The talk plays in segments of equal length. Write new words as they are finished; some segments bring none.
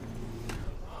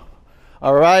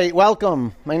All right,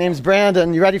 welcome. My name's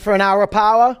Brandon. You ready for an hour of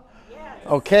power? Yes.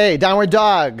 Okay, downward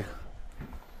dog.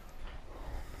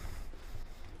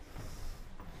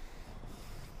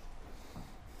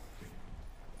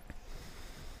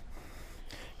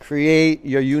 Create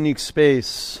your unique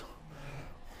space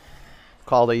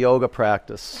called a yoga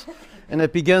practice. And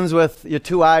it begins with your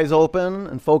two eyes open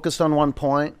and focused on one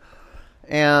point,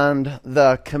 and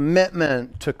the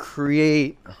commitment to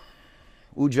create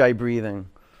Ujjayi breathing,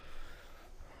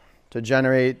 to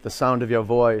generate the sound of your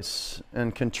voice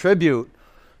and contribute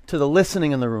to the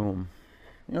listening in the room.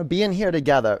 You know, being here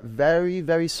together, very,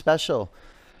 very special.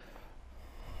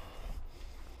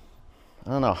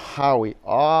 I don't know how we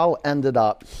all ended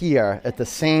up here at the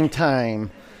same time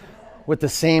with the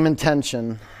same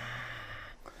intention,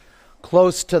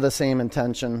 close to the same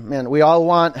intention. Man, we all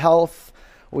want health.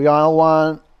 We all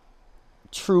want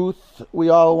truth. We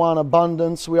all want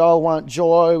abundance. We all want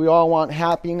joy. We all want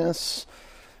happiness.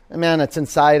 And man, it's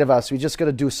inside of us. We just got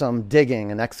to do some digging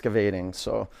and excavating.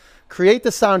 So create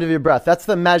the sound of your breath. That's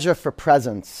the measure for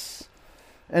presence.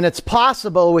 And it's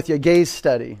possible with your gaze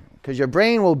steady, because your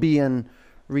brain will be in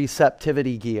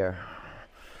receptivity gear.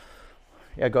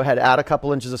 Yeah, go ahead. Add a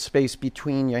couple inches of space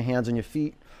between your hands and your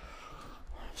feet.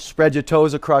 Spread your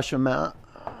toes across your mat.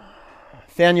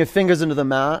 Fan your fingers into the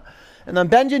mat. And then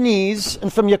bend your knees.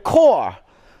 And from your core,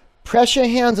 press your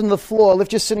hands into the floor.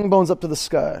 Lift your sitting bones up to the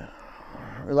sky.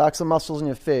 Relax the muscles in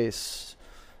your face.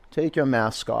 Take your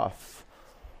mask off.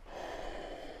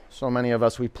 So many of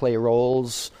us, we play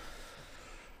roles.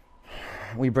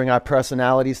 We bring our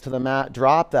personalities to the mat.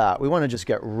 Drop that. We want to just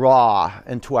get raw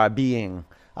into our being,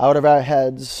 out of our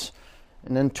heads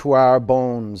and into our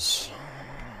bones.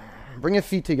 Bring your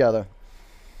feet together.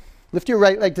 Lift your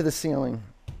right leg to the ceiling.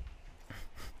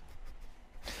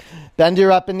 Bend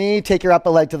your upper knee. Take your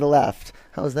upper leg to the left.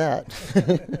 How's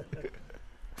that?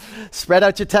 Spread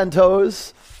out your 10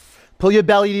 toes. Pull your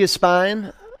belly to your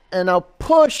spine. And now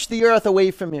push the earth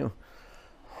away from you.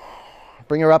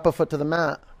 Bring your upper foot to the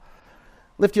mat.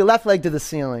 Lift your left leg to the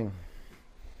ceiling.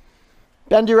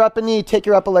 Bend your upper knee. Take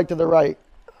your upper leg to the right.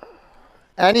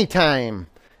 Anytime,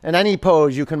 in any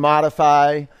pose, you can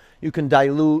modify. You can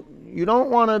dilute. You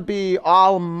don't want to be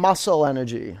all muscle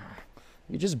energy.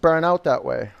 You just burn out that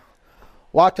way.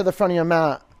 Walk to the front of your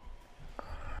mat.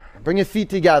 Bring your feet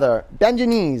together. Bend your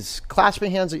knees. Clasp your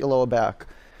hands at your lower back.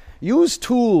 Use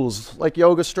tools like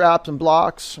yoga straps and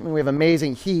blocks. I mean, we have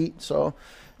amazing heat, so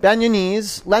bend your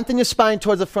knees. Lengthen your spine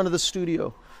towards the front of the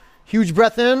studio. Huge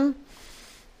breath in.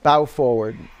 Bow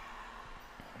forward.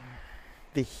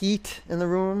 The heat in the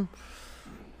room,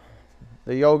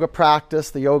 the yoga practice,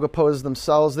 the yoga poses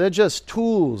themselves, they're just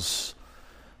tools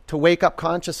to wake up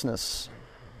consciousness,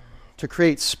 to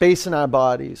create space in our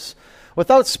bodies.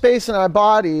 Without space in our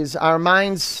bodies, our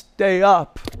minds stay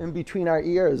up in between our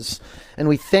ears. And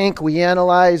we think, we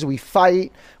analyze, we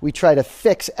fight, we try to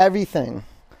fix everything.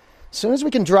 As soon as we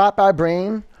can drop our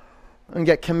brain and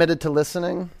get committed to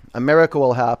listening, a miracle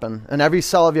will happen in every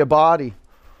cell of your body.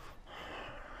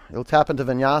 You'll tap into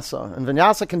vinyasa. And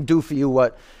vinyasa can do for you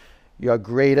what your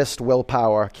greatest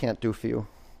willpower can't do for you.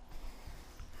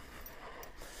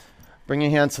 Bring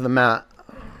your hands to the mat.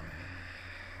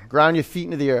 Ground your feet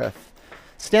into the earth.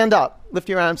 Stand up. Lift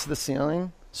your arms to the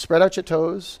ceiling. Spread out your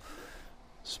toes.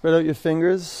 Spread out your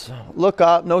fingers. Look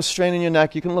up. No strain in your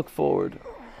neck. You can look forward.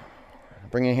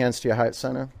 Bring your hands to your heart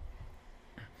center.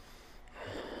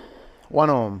 One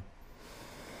Om.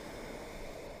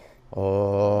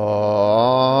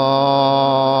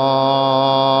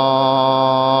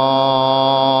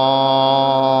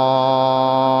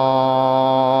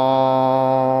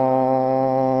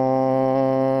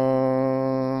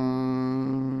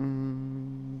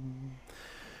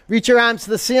 Reach your arms to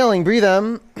the ceiling. Breathe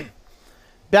in.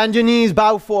 Bend your knees.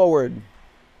 Bow forward.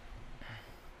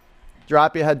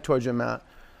 Drop your head towards your mat.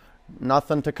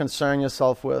 Nothing to concern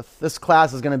yourself with. This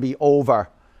class is going to be over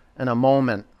in a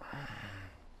moment,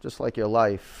 just like your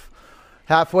life.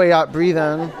 Halfway up, breathe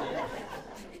in.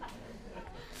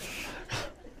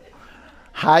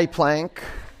 High plank.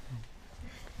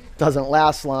 Doesn't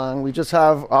last long. We just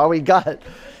have, all we got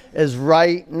is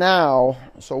right now.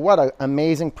 So what an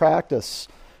amazing practice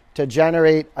to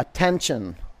generate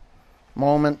attention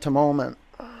moment to moment.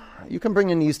 You can bring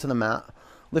your knees to the mat.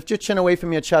 Lift your chin away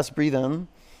from your chest. Breathe in.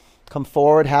 Come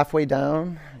forward halfway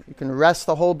down. You can rest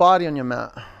the whole body on your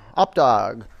mat. Up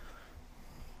dog.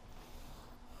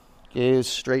 Gaze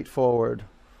straight forward.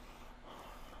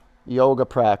 Yoga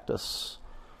practice.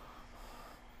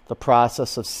 The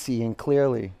process of seeing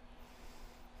clearly.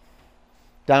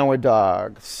 Downward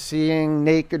dog. Seeing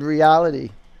naked reality.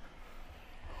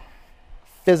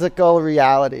 Physical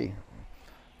reality.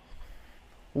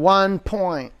 1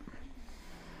 point.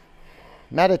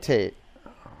 Meditate.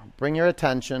 Bring your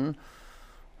attention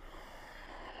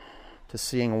to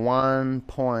seeing 1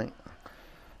 point.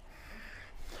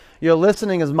 Your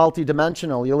listening is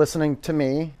multidimensional. You're listening to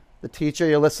me, the teacher.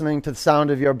 You're listening to the sound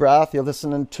of your breath. You're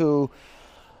listening to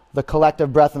the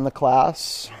collective breath in the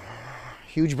class.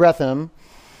 Huge breath in.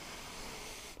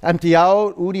 Empty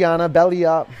out. Uddiyana, belly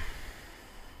up.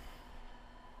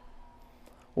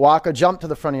 Walk or jump to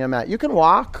the front of your mat. You can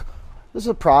walk. This is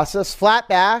a process. Flat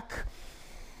back.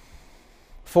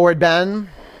 Forward bend.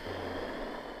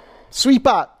 Sweep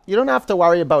up. You don't have to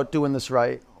worry about doing this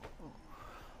right.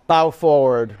 Bow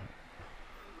forward.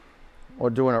 Or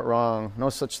doing it wrong. No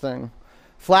such thing.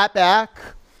 Flat back.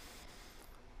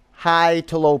 High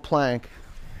to low plank.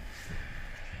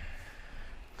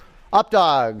 Up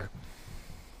dog.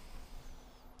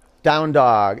 Down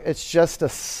dog. It's just a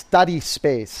study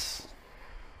space.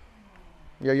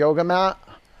 Your yoga mat.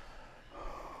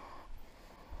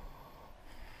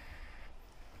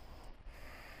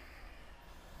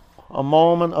 A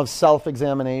moment of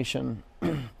self-examination.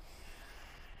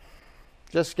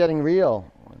 Just getting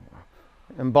real.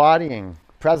 Embodying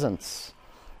presence.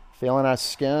 Feeling our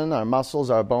skin, our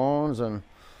muscles, our bones, and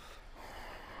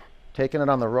taking it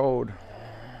on the road.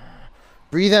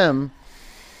 Breathe in.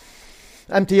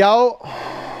 Empty out.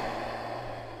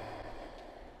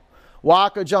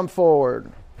 Walk or jump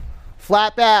forward.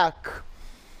 Flat back.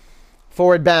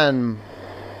 Forward bend.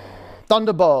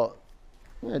 Thunderbolt.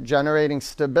 Generating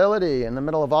stability in the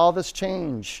middle of all this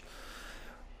change.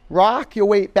 Rock your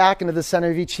weight back into the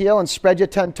center of each heel and spread your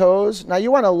 10 toes. Now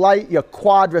you want to light your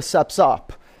quadriceps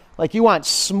up. Like you want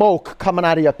smoke coming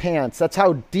out of your pants. That's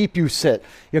how deep you sit.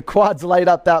 Your quads light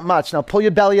up that much. Now pull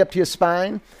your belly up to your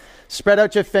spine. Spread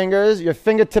out your fingers. Your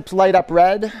fingertips light up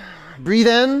red. Breathe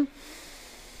in.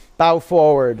 Bow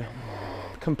forward.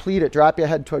 Complete it. Drop your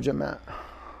head towards your mat.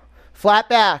 Flat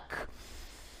back.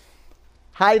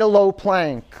 High to low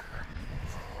plank.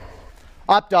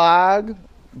 Up dog.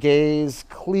 Gaze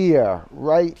clear.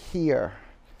 Right here.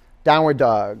 Downward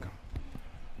dog.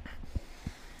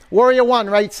 Warrior 1,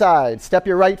 right side. Step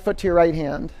your right foot to your right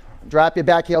hand. Drop your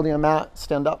back heel to your mat.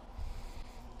 Stand up.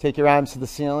 Take your arms to the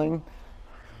ceiling.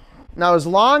 Now, as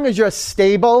long as you're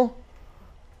stable,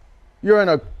 you're in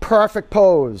a perfect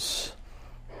pose.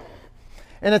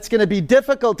 And it's going to be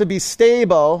difficult to be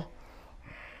stable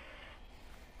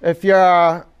if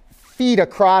your feet are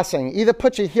crossing. Either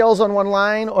put your heels on one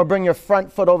line or bring your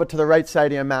front foot over to the right side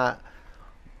of your mat.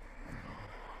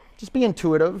 Just be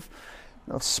intuitive.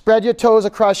 Now spread your toes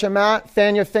across your mat,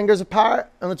 fan your fingers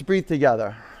apart, and let's breathe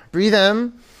together. Breathe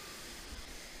in.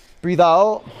 Breathe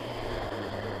out.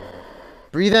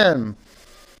 Breathe in.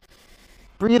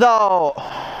 Breathe out.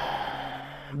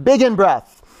 Big in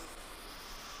breath.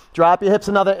 Drop your hips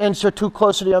another inch or two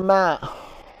closer to your mat.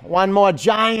 One more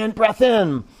giant breath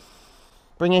in.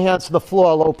 Bring your hands to the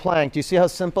floor, low plank. Do you see how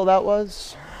simple that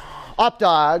was? Up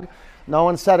dog. No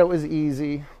one said it was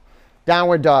easy.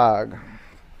 Downward dog.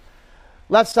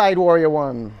 Left side, warrior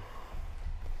 1.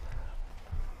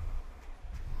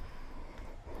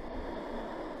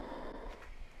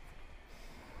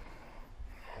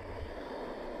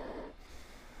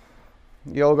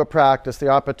 Yoga practice, the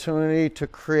opportunity to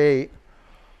create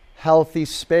healthy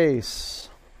space.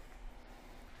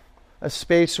 A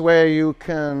space where you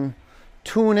can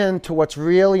tune into what's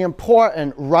really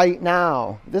important right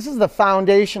now. This is the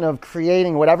foundation of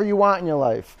creating whatever you want in your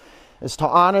life, is to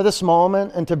honor this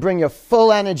moment and to bring your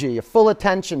full energy, your full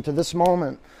attention to this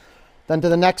moment, then to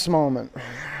the next moment.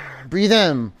 Breathe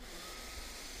in.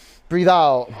 Breathe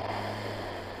out.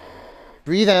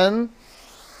 Breathe in.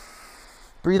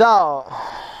 Breathe out.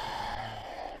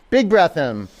 Big breath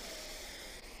in.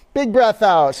 Big breath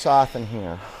out. Soften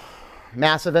here.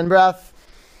 Massive in-breath.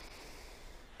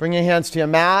 Bring your hands to your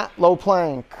mat. Low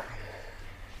plank.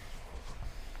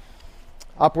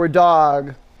 Upward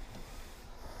dog.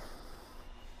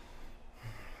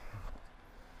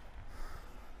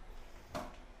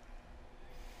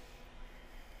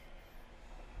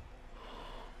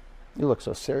 You look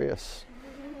so serious.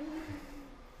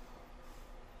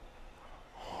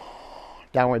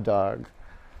 Downward dog.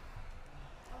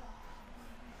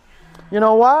 You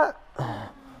know what?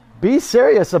 Be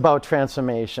serious about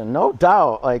transformation. No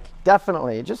doubt. Like,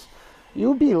 definitely. Just,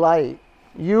 you be light.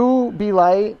 You be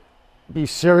light. Be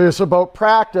serious about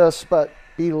practice, but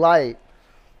be light.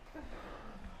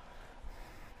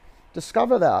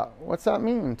 Discover that. What's that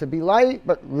mean? To be light,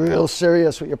 but real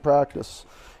serious with your practice.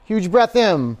 Huge breath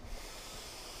in.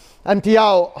 Empty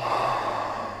out.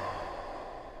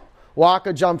 Walk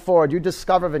or jump forward. You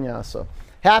discover vinyasa.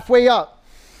 Halfway up.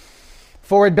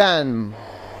 Forward bend.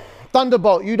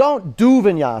 Thunderbolt. You don't do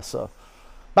vinyasa.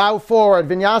 Bow forward.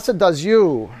 Vinyasa does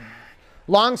you.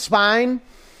 Long spine.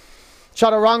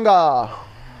 Chaturanga.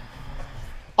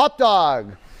 Up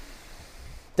dog.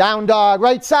 Down dog.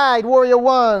 Right side. Warrior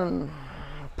one.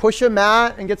 Push your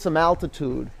mat and get some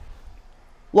altitude.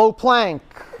 Low plank.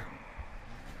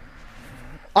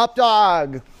 Up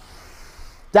dog.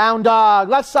 Down dog.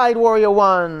 Left side warrior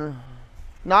one.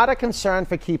 Not a concern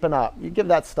for keeping up. You give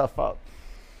that stuff up.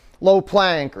 Low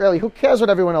plank. Really, who cares what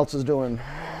everyone else is doing?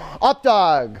 Up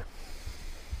dog.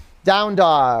 Down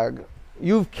dog.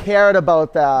 You've cared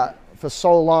about that for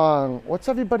so long. What's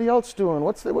everybody else doing?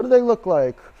 What do they look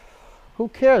like? Who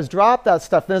cares? Drop that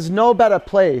stuff. There's no better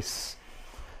place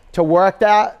to work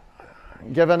that,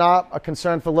 giving up, a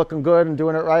concern for looking good and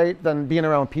doing it right, than being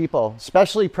around people,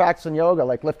 especially practicing yoga,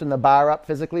 like lifting the bar up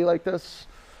physically like this.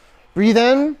 Breathe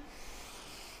in,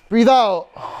 breathe out.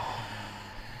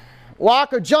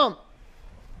 Walk or jump.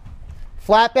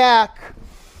 Flat back,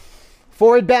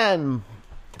 forward bend,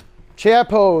 chair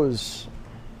pose,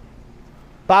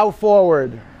 bow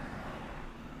forward.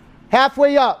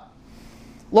 Halfway up,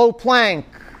 low plank,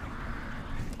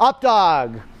 up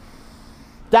dog.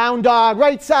 Down dog,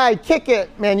 right side, kick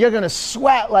it. Man, you're going to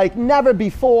sweat like never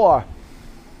before.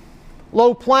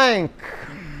 Low plank.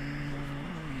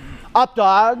 Up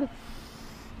dog.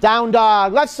 Down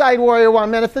dog. Left side warrior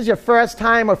one. Man, if this is your first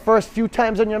time or first few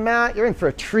times on your mat, you're in for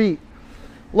a treat.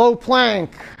 Low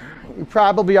plank. You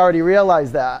probably already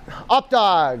realized that. Up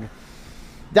dog.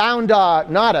 Down dog.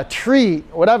 Not a treat.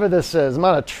 Whatever this is,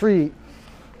 not a treat.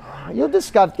 You'll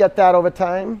just get that over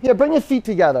time. Here, bring your feet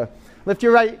together. Lift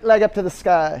your right leg up to the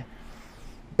sky.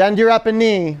 Bend your upper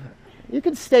knee. You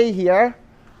can stay here.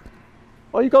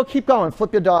 Or you keep going.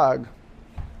 Flip your dog.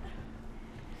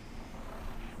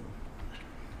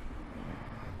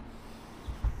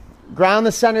 Ground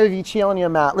the center of each heel on your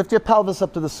mat. Lift your pelvis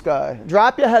up to the sky.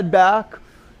 Drop your head back.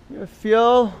 You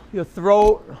feel your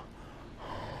throat.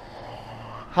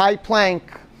 High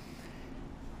plank.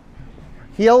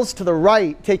 Heels to the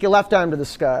right. Take your left arm to the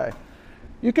sky.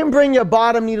 You can bring your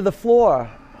bottom knee to the floor.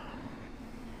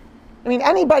 I mean,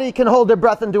 anybody can hold their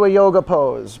breath and do a yoga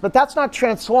pose, but that's not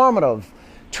transformative.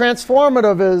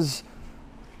 Transformative is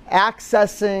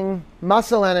accessing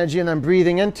muscle energy and then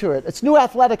breathing into it. It's new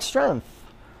athletic strength.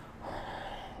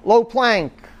 Low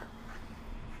plank.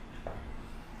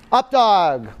 Up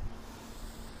dog.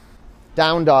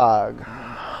 Down dog.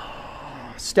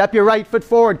 Step your right foot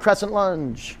forward, crescent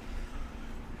lunge.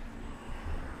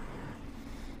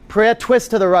 Prayer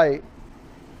twist to the right.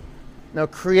 Now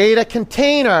create a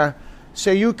container so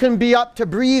you can be up to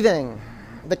breathing.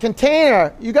 The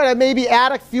container, you got to maybe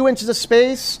add a few inches of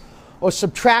space or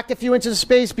subtract a few inches of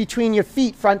space between your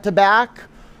feet, front to back,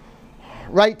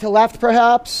 right to left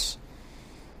perhaps.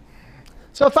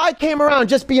 So if I came around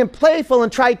just being playful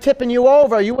and tried tipping you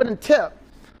over, you wouldn't tip.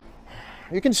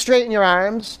 You can straighten your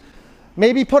arms.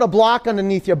 Maybe put a block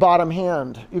underneath your bottom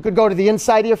hand. You could go to the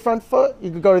inside of your front foot. You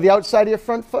could go to the outside of your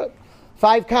front foot.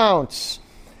 5 counts.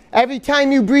 Every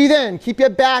time you breathe in, keep your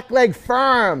back leg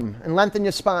firm and lengthen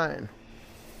your spine.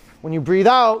 When you breathe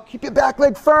out, keep your back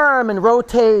leg firm and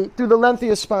rotate through the length of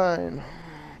your spine.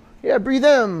 Yeah, breathe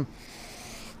in.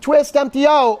 Twist, empty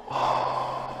out.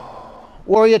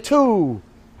 Warrior two.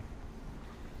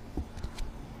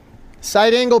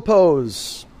 Side angle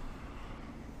pose.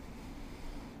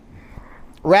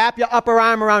 Wrap your upper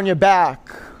arm around your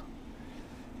back.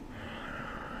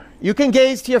 You can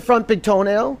gaze to your front big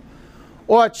toenail,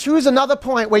 or choose another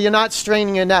point where you're not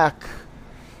straining your neck.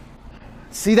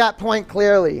 See that point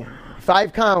clearly.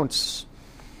 5 counts.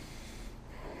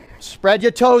 Spread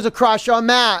your toes across your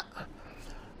mat.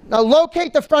 Now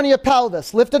locate the front of your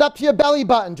pelvis. Lift it up to your belly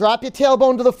button. Drop your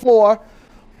tailbone to the floor.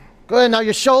 Good. Now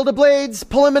your shoulder blades,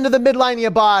 pull them into the midline of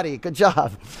your body. Good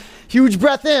job. Huge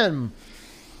breath in.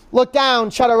 Look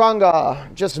down,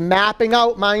 chaturanga. Just mapping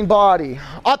out mind body.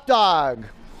 Up dog.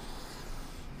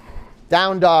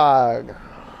 Down dog.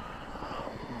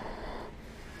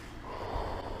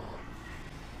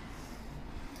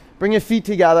 Bring your feet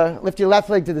together. Lift your left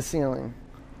leg to the ceiling.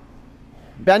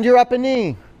 Bend your upper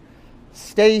knee.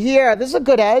 Stay here. This is a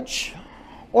good edge.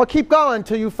 Or keep going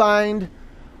until you find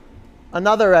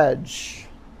another edge.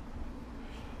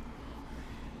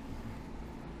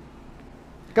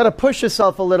 Got to push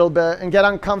yourself a little bit and get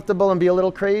uncomfortable and be a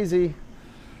little crazy.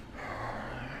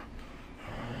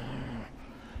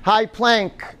 High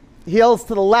plank. Heels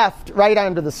to the left, right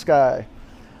arm to the sky.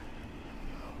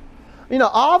 You know,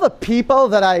 all the people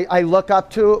that I look up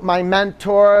to, my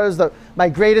mentors, my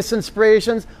greatest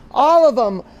inspirations, all of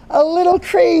them a little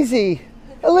crazy,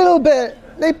 a little bit.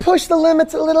 They push the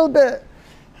limits a little bit.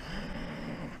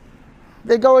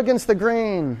 They go against the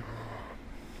grain.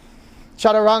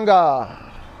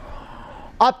 Chaturanga.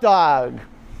 Up dog.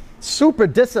 Super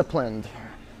disciplined.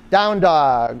 Down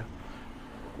dog.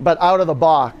 But out of the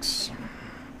box.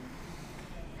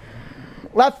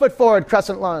 Left foot forward,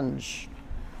 crescent lunge.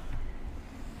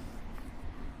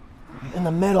 In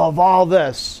the middle of all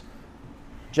this,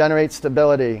 generate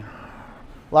stability.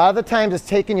 A lot of the times it's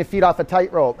taking your feet off a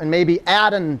tightrope and maybe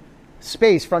adding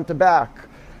space front to back.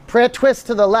 Prayer twist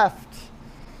to the left.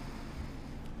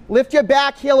 Lift your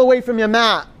back heel away from your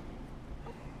mat.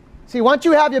 See, once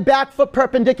you have your back foot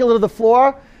perpendicular to the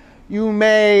floor, you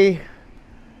may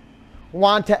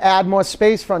want to add more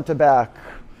space front to back.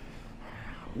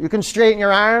 You can straighten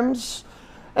your arms.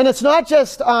 And it's not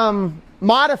just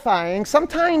modifying.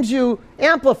 Sometimes you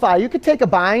amplify. You could take a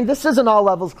bind. This isn't all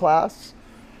levels class.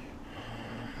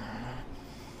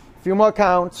 A few more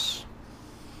counts.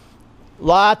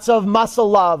 Lots of muscle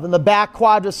love in the back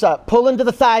quadricep. Pull into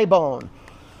the thigh bone.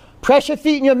 Press your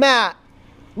feet in your mat.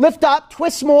 Lift up,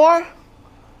 twist more.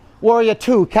 Warrior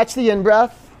two. Catch the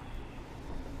in-breath.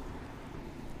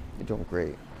 You're doing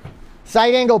great.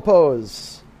 Side angle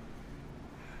pose.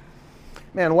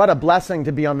 Man, what a blessing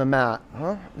to be on the mat.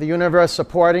 Huh? The universe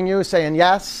supporting you, saying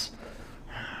yes.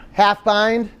 Half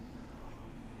bind.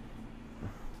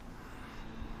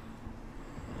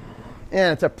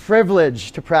 And it's a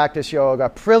privilege to practice yoga, a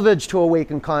privilege to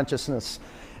awaken consciousness.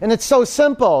 And it's so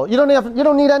simple. You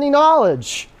don't need any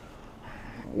knowledge.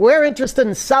 We're interested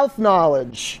in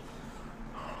self-knowledge.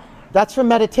 That's for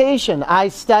meditation.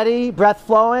 Eyes steady, breath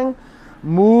flowing,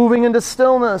 moving into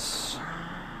stillness.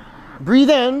 Breathe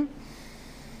in.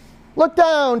 Look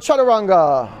down,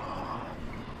 chaturanga.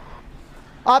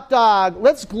 Up dog.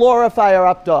 Let's glorify our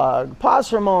up dog. Pause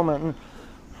for a moment.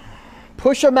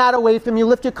 Push your mat away from you.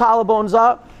 Lift your collarbones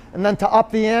up. And then to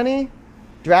up the ante,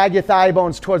 drag your thigh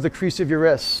bones towards the crease of your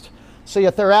wrist. So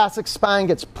your thoracic spine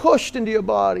gets pushed into your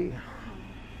body.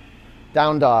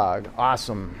 Down dog.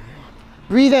 Awesome.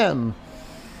 Breathe in.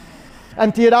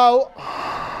 Empty it out.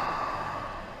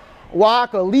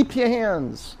 Walk or leap your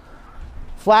hands.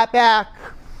 Flat back.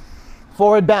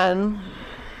 Forward bend.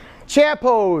 Chair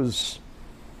pose.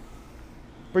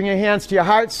 Bring your hands to your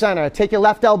heart center. Take your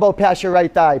left elbow past your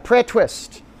right thigh. Prayer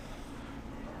twist.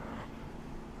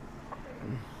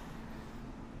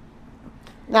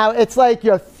 Now it's like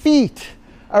your feet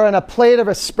are in a plate of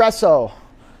espresso.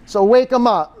 So wake them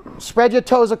up. Spread your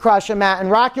toes across your mat and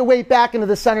rock your weight back into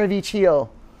the center of each heel.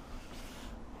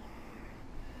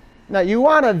 Now you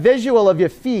want a visual of your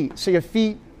feet so your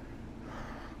feet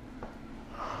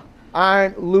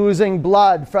aren't losing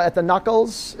blood at the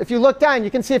knuckles. If you look down,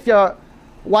 you can see if you're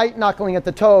white knuckling at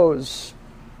the toes.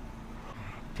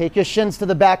 Take your shins to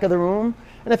the back of the room.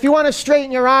 And if you want to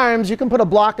straighten your arms, you can put a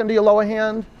block under your lower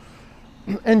hand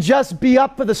and just be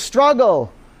up for the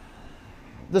struggle.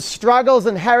 The struggle is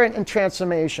inherent in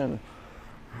transformation.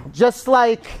 Just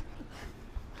like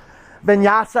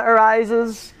vinyasa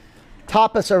arises,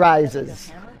 tapas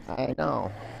arises. I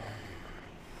know.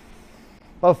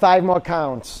 About 5 more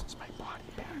counts. It's my body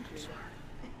back. I'm sorry.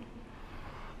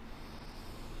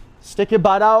 Stick your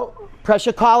butt out. Press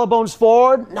your collarbones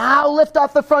forward. Now lift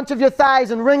off the front of your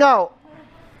thighs and ring out.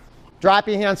 Drop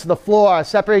your hands to the floor.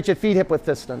 Separate your feet hip width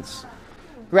distance.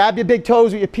 Grab your big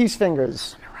toes with your peace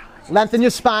fingers. Lengthen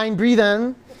your spine. Breathe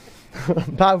in.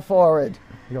 Bow forward.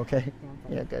 You okay?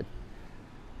 Yeah, good.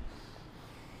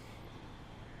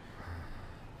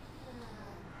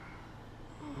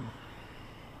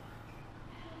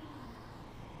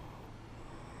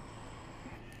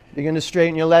 Begin to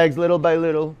straighten your legs little by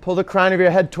little. Pull the crown of your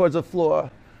head towards the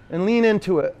floor and lean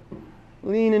into it.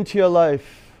 Lean into your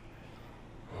life.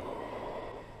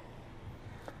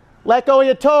 Let go of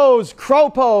your toes. Crow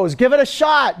pose. Give it a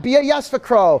shot. Be a yes for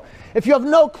crow. If you have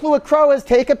no clue what crow is,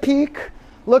 take a peek.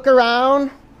 Look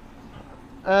around.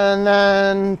 And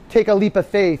then take a leap of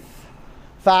faith.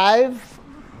 5.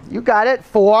 You got it.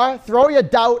 4. Throw your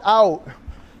doubt out.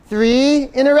 3.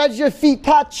 Inner edge of your feet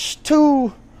touch.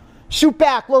 2. Shoot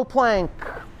back, low plank.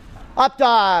 Up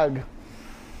dog.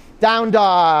 Down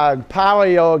dog. Power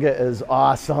yoga is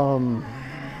awesome.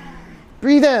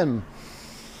 Breathe in.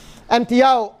 Empty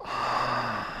out.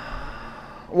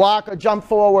 Walk or jump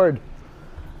forward.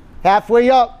 Halfway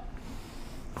up.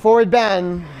 Forward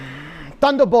bend.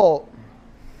 Thunderbolt.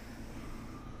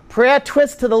 Prayer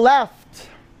twist to the left.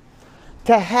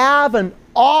 To have an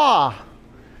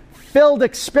awe-filled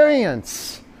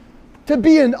experience. To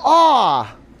be in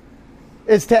awe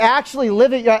is to actually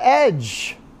live at your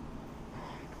edge.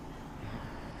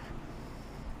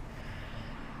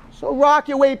 So rock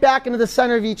your weight back into the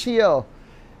center of each heel.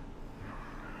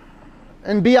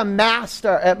 And be a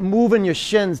master at moving your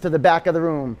shins to the back of the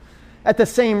room at the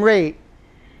same rate.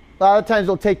 A lot of times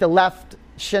we'll take the left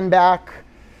shin back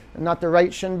and not the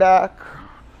right shin back.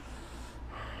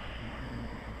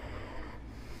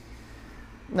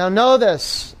 Now know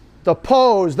this, the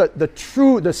pose,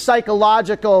 the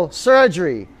psychological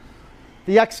surgery,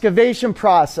 the excavation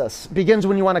process begins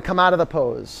when you want to come out of the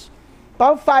pose.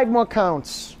 About 5 more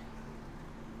counts.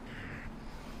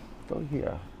 Go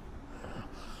here.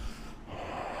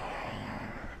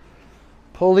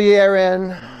 Pull the air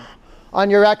in. On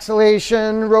your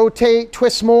exhalation, rotate,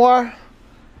 twist more.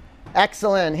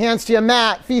 Excellent. Hands to your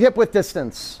mat, feet hip-width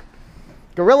distance.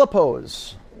 Gorilla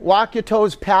pose. Walk your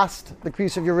toes past the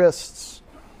crease of your wrists.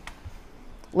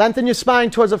 Lengthen your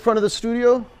spine towards the front of the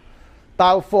studio.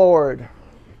 Bow forward.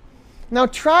 Now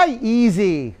try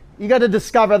easy. You got to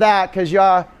discover that because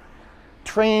you're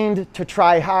trained to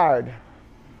try hard.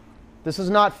 This is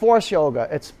not force yoga.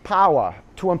 It's power.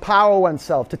 To empower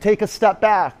oneself. To take a step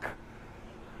back.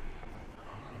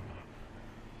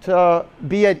 To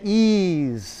be at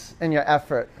ease in your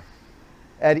effort.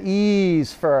 At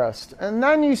ease first. And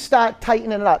then you start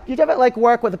tightening it up. You ever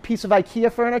work with a piece of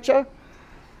IKEA furniture?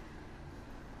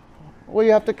 Where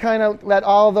you have to kind of let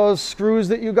all those screws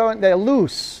that you go in, they're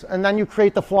loose. And then you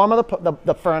create the form of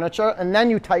the furniture, and then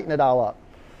you tighten it all up.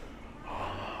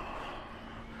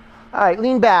 All right,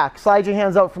 lean back. Slide your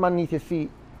hands out from underneath your feet.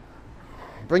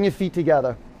 Bring your feet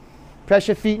together. Press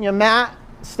your feet in your mat.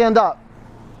 Stand up.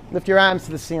 Lift your arms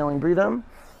to the ceiling. Breathe in.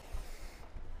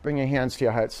 Bring your hands to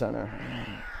your heart center.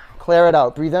 Clear it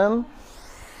out. Breathe in.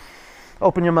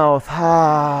 Open your mouth.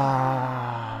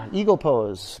 Eagle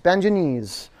pose. Bend your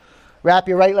knees. Wrap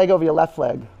your right leg over your left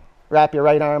leg. Wrap your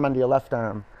right arm under your left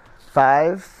arm.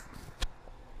 5,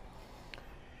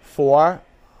 4,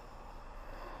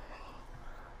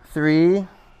 3,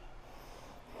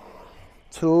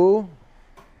 2,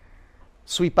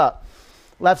 sweep up.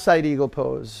 Left side eagle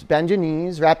pose. Bend your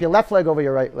knees. Wrap your left leg over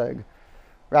your right leg.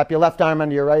 Wrap your left arm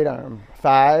under your right arm.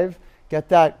 5, get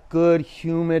that good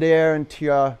humid air into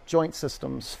your joint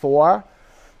systems. 4,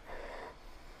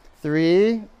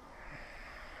 3,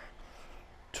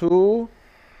 2,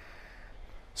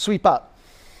 sweep up.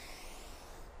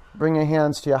 Bring your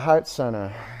hands to your heart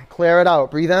center. Clear it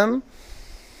out. Breathe in.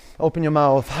 Open your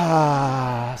mouth.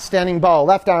 Standing bow.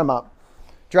 Left arm up.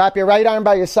 Drop your right arm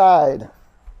by your side.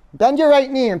 Bend your right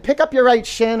knee and pick up your right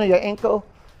shin or your ankle.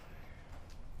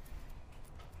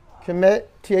 Commit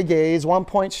to your gaze, 1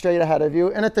 point straight ahead of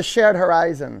you and at the shared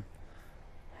horizon.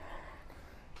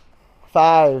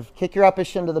 5, kick your upper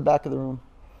shin to the back of the room.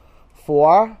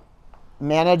 4,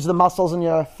 manage the muscles in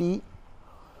your feet.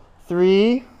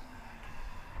 3,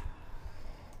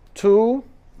 2,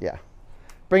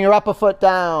 bring your upper foot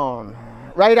down.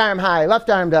 Right arm high, left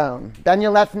arm down. Bend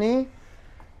your left knee.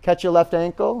 Catch your left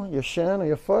ankle, your shin or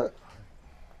your foot.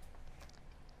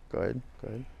 Good,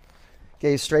 good.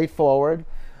 Gaze straight forward.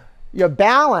 Your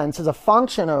balance is a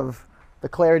function of the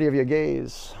clarity of your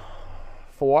gaze.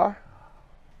 4,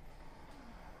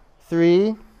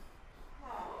 3,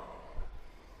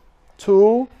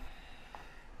 2.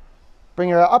 Bring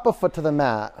your upper foot to the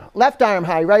mat. Left arm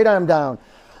high, right arm down.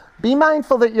 Be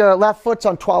mindful that your left foot's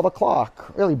on 12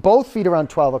 o'clock. Really, both feet are on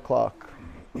 12 o'clock.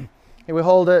 And we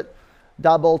hold it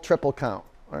double, triple count.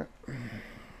 Right?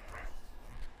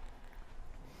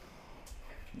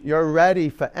 You're ready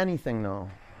for anything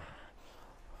now.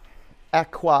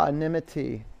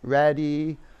 Equanimity,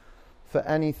 ready for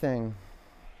anything.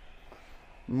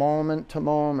 Moment to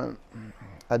moment.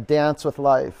 A dance with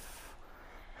life.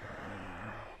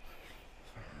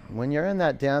 When you're in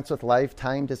that dance with life,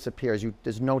 time disappears.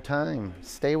 There's no time.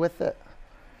 Stay with it.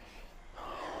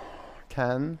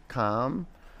 10, calm.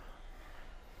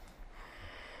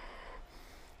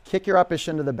 Kick your upper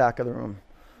shin to the back of the room.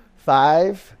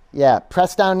 5,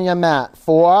 press down to your mat.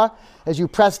 4, as you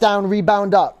press down,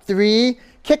 rebound up. 3,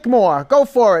 kick more. Go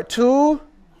for it. 2,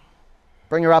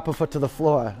 bring your upper foot to the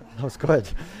floor. That was good.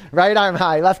 Right arm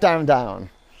high, left arm down.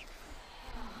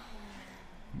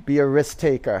 Be a risk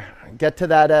taker. Get to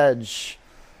that edge.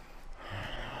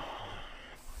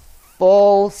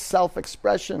 Full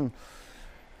self-expression.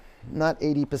 Not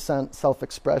 80%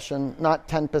 self-expression. Not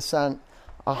 10%.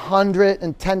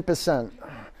 110%.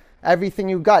 Everything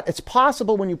you got. It's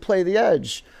possible when you play the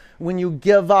edge. When you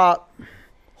give up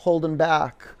holding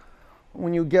back.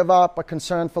 When you give up a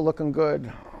concern for looking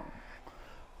good.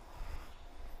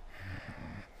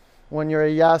 When you're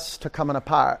a yes to coming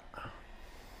apart.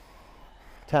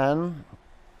 10.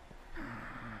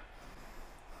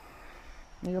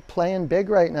 You're playing big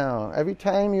right now. Every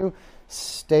time you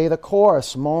stay the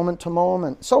course, moment to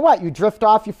moment. So what? You drift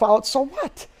off, you fall out. So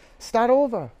what? Start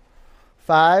over.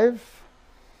 5.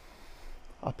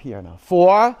 Up here now.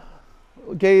 4.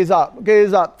 Gaze up.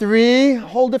 Gaze up. 3.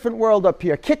 Whole different world up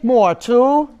here. Kick more. 2.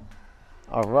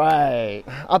 All right.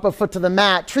 Upper foot to the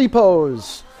mat. Tree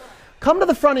pose. Come to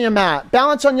the front of your mat.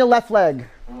 Balance on your left leg.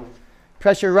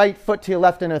 Press your right foot to your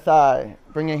left inner thigh.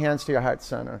 Bring your hands to your heart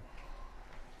center.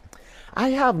 I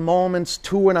have moments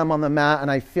too when I'm on the mat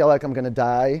and I feel like I'm going to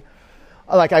die.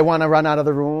 Like I want to run out of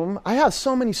the room. I have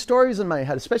so many stories in my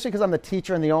head, especially because I'm the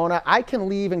teacher and the owner. I can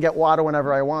leave and get water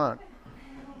whenever I want.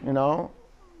 You know?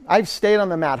 I've stayed on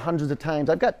the mat hundreds of times.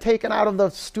 I've got taken out of the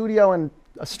studio in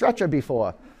a stretcher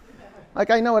before. Like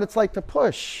I know what it's like to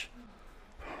push.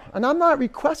 And I'm not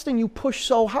requesting you push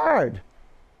so hard.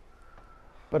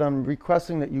 But I'm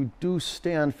requesting that you do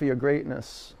stand for your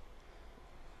greatness.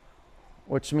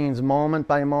 Which means moment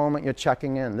by moment you're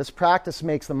checking in. This practice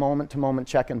makes the moment-to-moment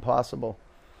check-in possible.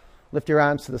 Lift your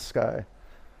arms to the sky.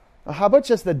 Now, how about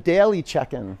just the daily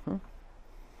check-in?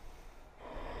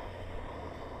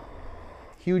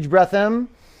 Huge breath in.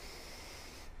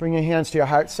 Bring your hands to your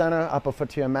heart center, upper foot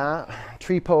to your mat.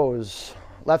 Tree pose,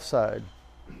 left side.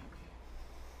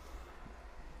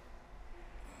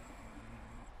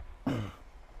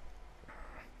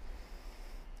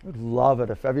 I would love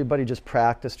it if everybody just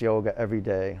practiced yoga every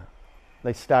day.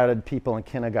 They started people in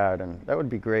kindergarten. That would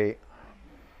be great.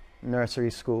 Nursery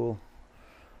school.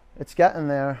 It's getting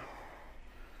there.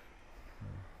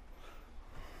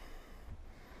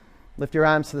 Lift your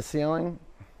arms to the ceiling.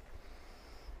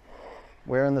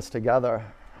 We're in this together.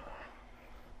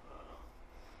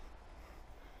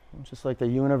 Just like the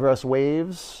universe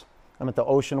waves. I'm at the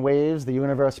ocean waves, the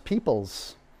universe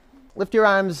peoples. Lift your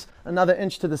arms another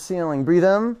inch to the ceiling. Breathe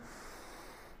in.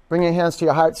 Bring your hands to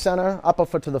your heart center, upper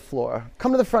foot to the floor.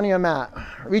 Come to the front of your mat.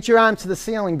 Reach your arms to the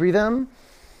ceiling. Breathe in.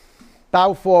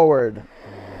 Bow forward.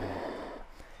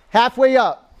 Halfway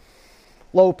up.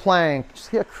 Low plank. Just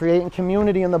here creating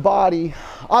community in the body.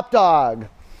 Up dog.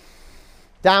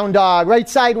 Down dog. Right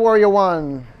side warrior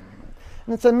 1.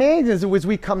 And it's amazing as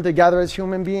we come together as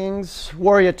human beings.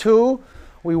 Warrior 2.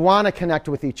 We want to connect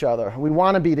with each other. We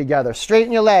want to be together.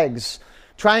 Straighten your legs.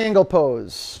 Triangle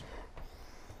pose.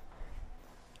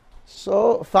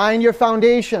 So find your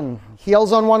foundation.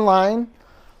 Heels on one line.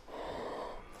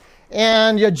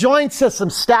 And your joint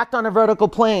system stacked on a vertical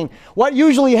plane. What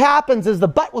usually happens is the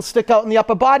butt will stick out and the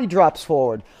upper body drops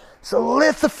forward. So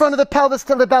lift the front of the pelvis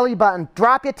to the belly button.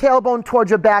 Drop your tailbone towards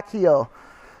your back heel.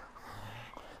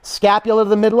 Scapula to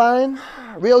the midline.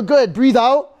 Real good. Breathe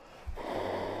out.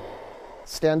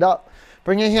 Stand up.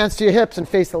 Bring your hands to your hips and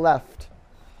face the left.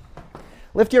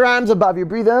 Lift your arms above you.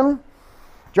 Breathe in.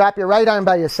 Drop your right arm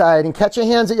by your side and catch your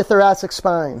hands at your thoracic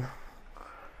spine.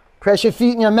 Press your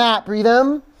feet in your mat. Breathe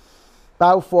in.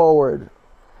 Bow forward.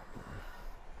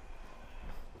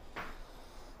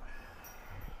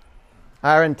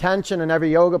 Our intention in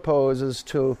every yoga pose is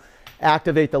to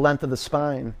activate the length of the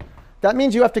spine. That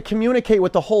means you have to communicate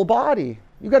with the whole body.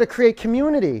 You've got to create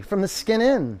community from the skin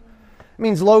in. It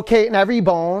means locating every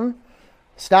bone.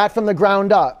 Start from the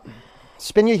ground up.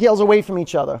 Spin your heels away from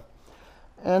each other.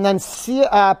 And then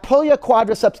pull your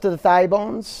quadriceps to the thigh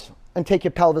bones and take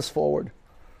your pelvis forward.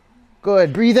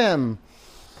 Good. Breathe in.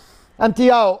 Empty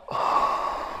out.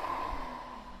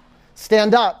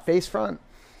 Stand up. Face front.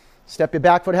 Step your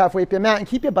back foot halfway up your mat and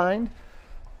keep your bind.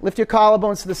 Lift your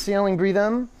collarbones to the ceiling. Breathe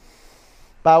in.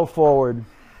 Bow forward.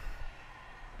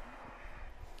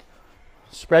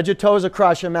 Spread your toes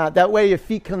across your mat. That way your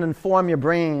feet can inform your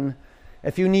brain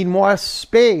if you need more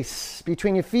space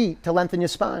between your feet to lengthen your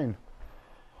spine.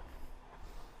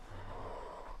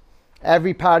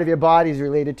 Every part of your body is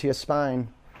related to your spine.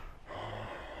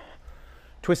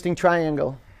 Twisting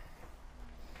triangle.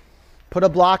 Put a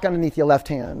block underneath your left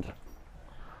hand.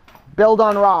 Build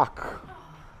on rock.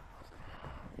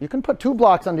 You can put 2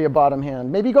 blocks under your bottom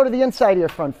hand. Maybe go to the inside of your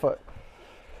front foot.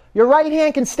 Your right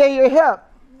hand can stay your hip.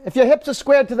 If your hips are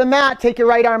squared to the mat, take your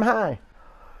right arm high.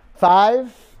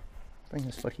 5. Bring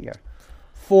this foot here.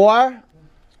 4.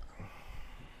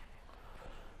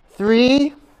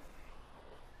 3.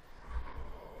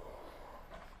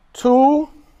 2.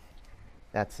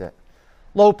 That's it.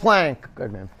 Low plank.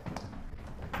 Good, man.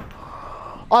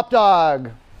 Up dog.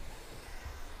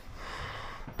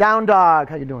 Down dog.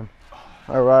 How you doing?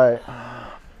 All right.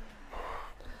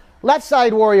 Left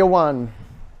side warrior 1.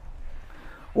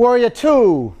 Warrior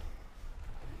 2.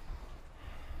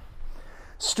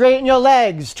 Straighten your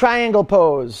legs. Triangle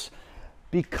pose.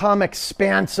 Become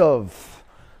expansive.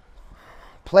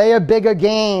 Play a bigger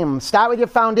game. Start with your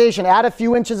foundation. Add a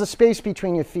few inches of space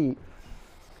between your feet.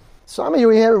 Some of you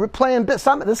here are playing. There's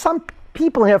some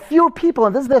people here, few people,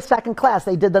 and this is their second class.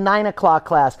 They did the 9 o'clock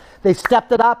class. They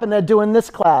stepped it up and they're doing this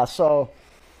class. So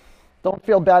don't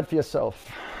feel bad for yourself.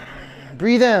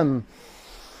 Breathe in.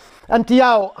 Empty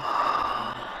out.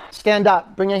 Stand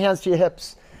up. Bring your hands to your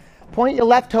hips. Point your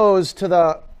left toes to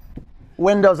the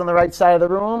windows on the right side of the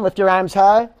room. Lift your arms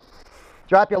high.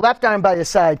 Drop your left arm by your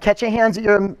side. Catch your hands at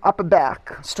your upper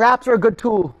back. Straps are a good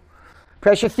tool.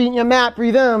 Press your feet in your mat.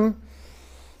 Breathe in.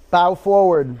 Bow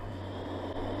forward.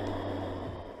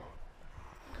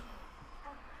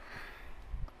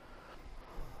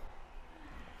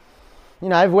 You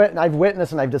know, I've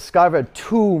witnessed and I've discovered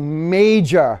 2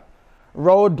 major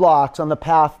roadblocks on the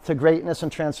path to greatness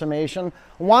and transformation.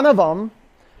 One of them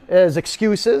is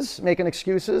excuses, making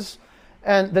excuses.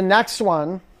 And the next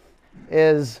one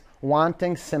is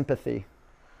wanting sympathy,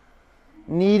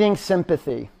 needing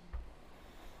sympathy.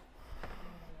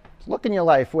 Look in your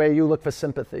life where you look for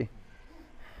sympathy.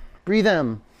 Breathe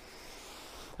in.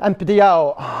 Empty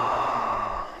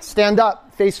out. Stand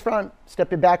up, face front. Step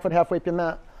your back foot halfway up your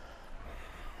mat.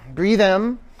 Breathe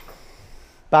in.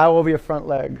 Bow over your front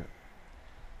leg.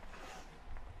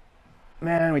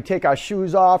 Man, we take our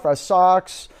shoes off, our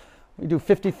socks. We do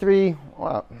 53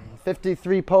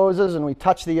 poses and we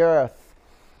touch the earth.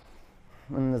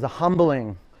 And there's a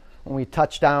humbling when we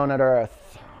touch down at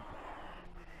earth.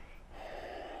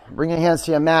 Bring your hands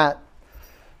to your mat.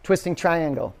 Twisting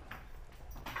triangle.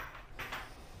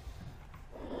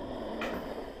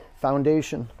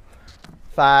 Foundation.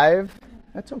 5.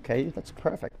 That's okay. That's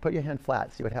perfect. Put your hand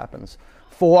flat. See what happens.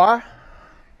 4.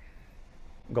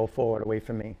 Go forward, away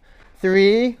from me.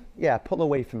 3. Yeah, pull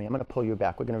away from me. I'm going to pull you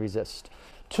back. We're going to resist.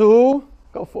 2.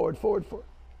 Go forward, forward, forward.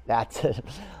 That's it.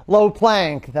 Low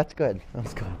plank. That's good.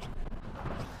 That's good.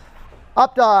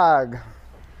 Up dog.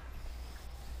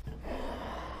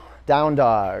 Down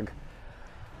dog.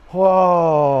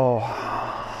 Whoa.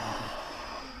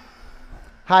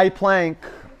 High plank.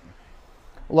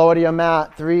 Lower to your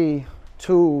mat. 3,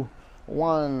 2,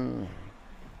 1.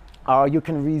 Oh, you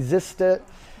can resist it.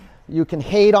 You can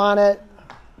hate on it,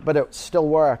 but it still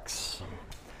works.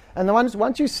 And then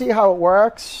once you see how it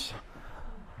works,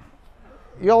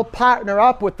 you'll partner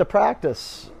up with the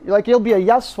practice. You'll be a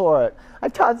yes for it.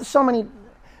 I've taught so many,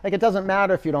 it doesn't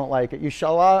matter if you don't like it. You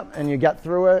show up and you get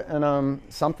through it and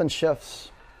something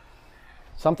shifts.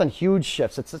 Something huge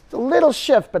shifts. It's a little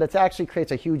shift, but it actually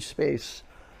creates a huge space.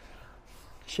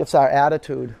 Shifts our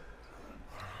attitude.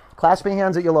 Clasping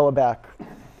hands at your lower back.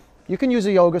 You can use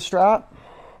a yoga strap.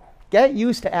 Get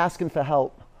used to asking for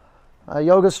help. A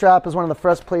yoga strap is one of the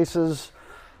first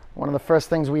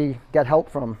things we get help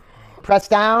from. Press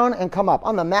down and come up,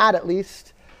 on the mat at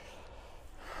least.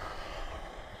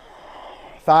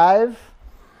 5,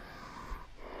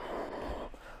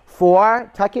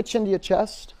 4, tuck your chin to your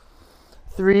chest.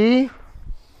 3,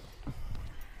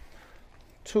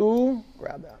 2,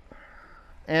 grab that.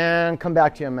 And come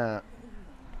back to your mat.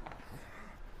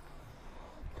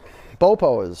 Bow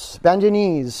pose. Bend your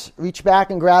knees. Reach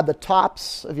back and grab the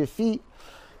tops of your feet.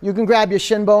 You can grab your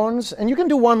shin bones, and you can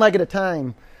do one leg at a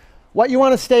time. What you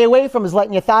want to stay away from is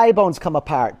letting your thigh bones come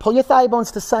apart. Pull your thigh bones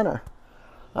to center.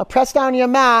 Now press down your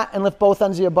mat and lift both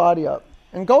ends of your body up.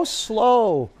 And go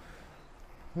slow.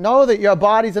 Know that your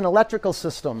body's an electrical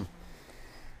system.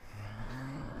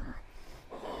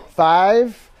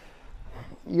 5.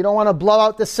 You don't want to blow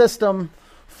out the system.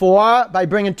 4, by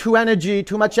bringing too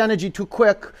much energy too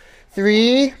quick.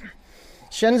 3,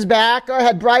 shins back. Go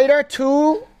ahead, brighter.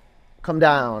 2, come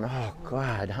down. Oh,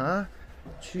 God, huh?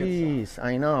 Jeez,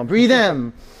 I know. Breathe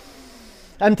in.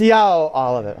 Empty out.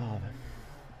 All of it.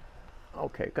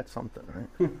 Okay, got something,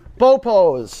 right? Bow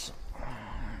pose.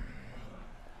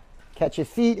 Catch your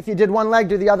feet. If you did one leg,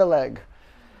 do the other leg.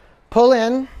 Pull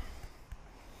in.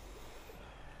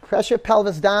 Press your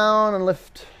pelvis down and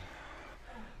lift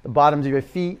the bottoms of your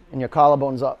feet and your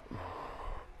collarbones up.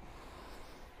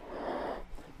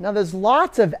 Now there's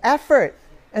lots of effort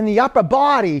in the upper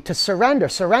body to surrender.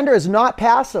 Surrender is not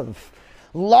passive.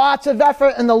 Lots of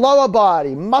effort in the lower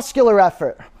body, muscular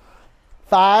effort.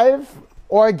 5,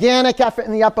 organic effort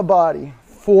in the upper body.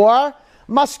 4,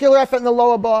 muscular effort in the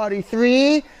lower body.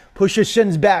 3, push your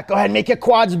shins back. Go ahead and make your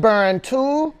quads burn.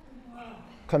 2,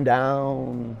 come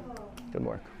down. Good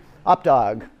work. Up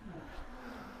dog.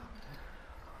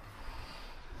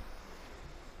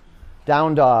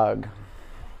 Down dog.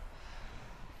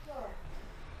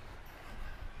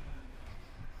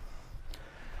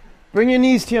 Bring your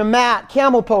knees to your mat,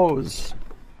 camel pose.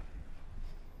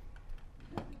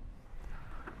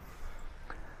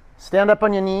 Stand up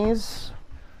on your knees.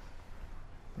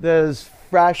 There's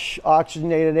fresh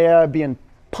oxygenated air being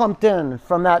pumped in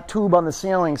from that tube on the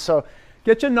ceiling. So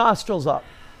get your nostrils up.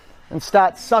 and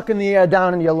start sucking the air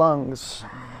down in your lungs.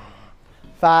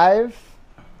 5.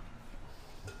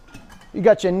 You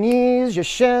got your knees, your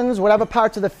shins, whatever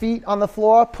parts of the feet on the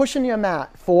floor, pushing your mat.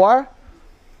 4.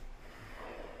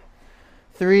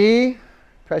 3.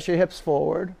 Press your hips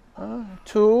forward.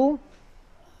 2.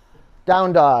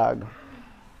 Down dog.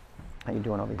 How you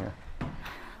doing over here?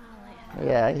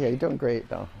 Yeah, you're doing great,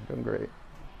 though. You're doing great.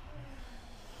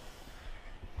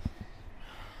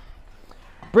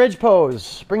 Bridge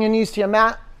pose. Bring your knees to your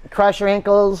mat. Cross your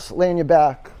ankles. Lay on your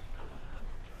back.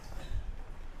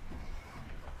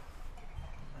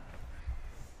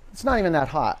 It's not even that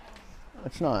hot.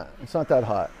 It's not that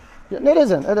hot. It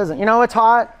isn't. You know what's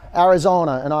hot?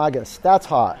 Arizona in August. That's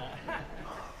hot.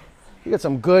 You got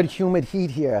some good humid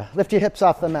heat here. Lift your hips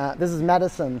off the mat. This is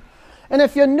medicine. And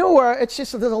if you're newer, it's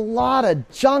just there's a lot of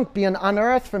junk being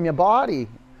unearthed from your body.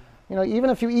 You know, even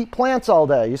if you eat plants all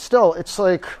day, it's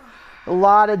like a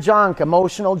lot of junk,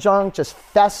 emotional junk, just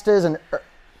festers and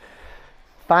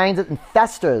finds it and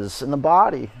festers in the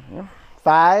body.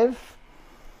 5.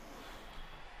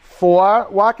 4.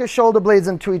 Walk your shoulder blades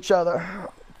into each other.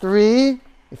 3.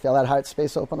 You feel that heart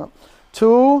space open up.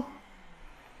 2.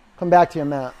 Come back to your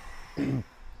mat.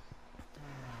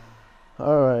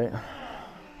 All right.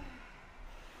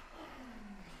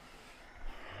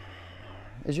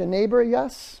 Is your neighbor a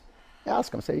yes?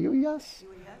 Ask him. Say, you a yes?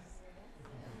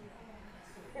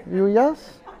 You a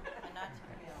yes?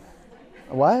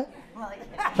 What?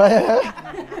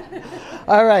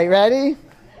 All right, ready?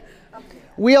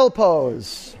 Wheel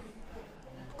pose.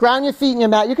 Ground your feet in your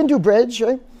mat. You can do bridge,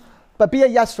 right? But be a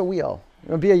yes for wheel.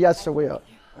 Be a yes for wheel.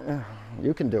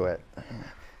 You can do it.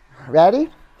 Ready?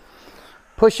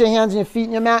 Push your hands and your feet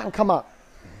in your mat and come up.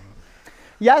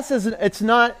 Yes, it's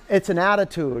an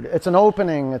attitude. It's an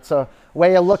opening. It's a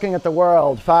way of looking at the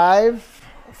world. 5,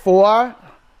 4,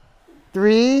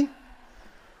 3,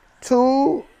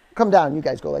 2, come down. You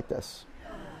guys go like this.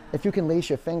 If you can lace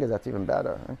your fingers, that's even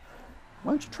better.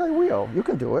 Why don't you try wheel? You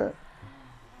can do it.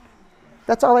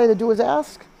 That's all I had to do is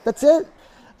ask. That's it.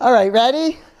 All right,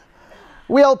 ready?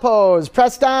 Wheel pose.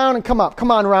 Press down and come up.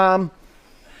 Come on, Ram.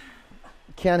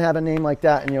 Can't have a name like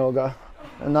that in yoga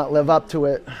and not live up to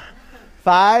it.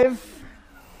 5,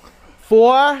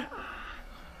 4,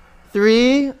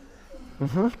 3,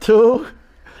 2.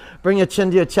 Bring your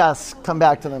chin to your chest. Come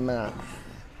back to the mat.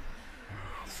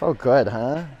 So good,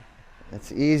 huh?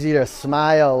 It's easy to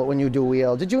smile when you do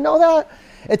wheel. Did you know that?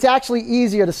 It's actually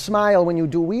easier to smile when you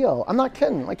do wheel. I'm not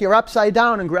kidding. Like you're upside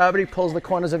down and gravity pulls the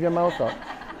corners of your mouth up.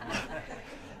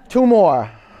 2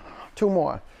 more. 2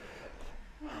 more.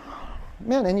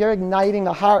 Man, and you're igniting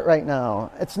the heart right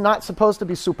now. It's not supposed to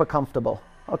be super comfortable.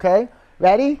 Okay?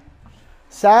 Ready?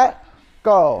 Set?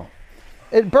 Go.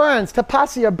 It burns.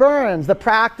 Tapasya burns. The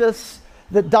practice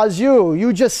that does you.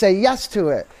 You just say yes to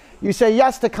it. You say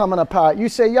yes to coming apart. You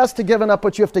say yes to giving up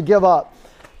what you have to give up.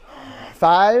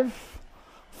 5,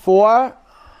 4,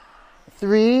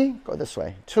 3, go this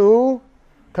way. 2,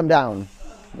 come down.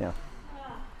 Yeah.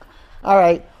 All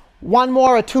right. 1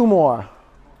 more or 2 more?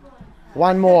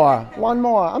 1 more. 1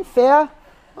 more. I'm fair.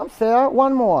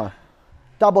 1 more.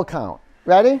 Double count.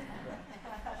 Ready?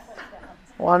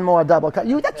 1 more double count.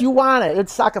 You want it. It'd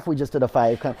suck if we just did a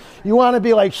 5 count. You want to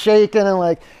be like shaking and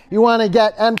like, you want to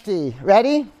get empty.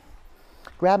 Ready?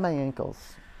 Grab my ankles.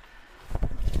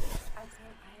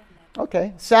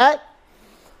 Okay. Set.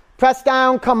 Press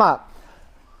down. Come up.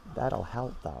 That'll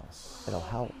help though. It'll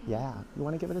help. Yeah. You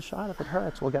want to give it a shot? If it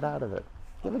hurts, we'll get out of it.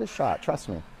 Give it a shot. Trust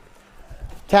me.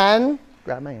 10.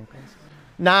 Grab my ankles.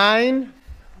 9.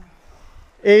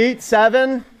 8.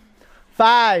 7.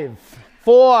 5.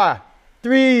 4.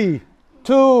 3.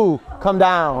 2. Come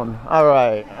down. All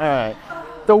right.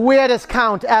 The weirdest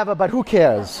count ever, but who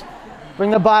cares? Bring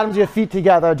the bottoms of your feet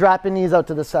together. Drop your knees out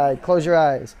to the side. Close your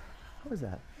eyes. How was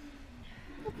that?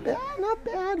 Not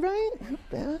bad, right? Not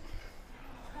bad.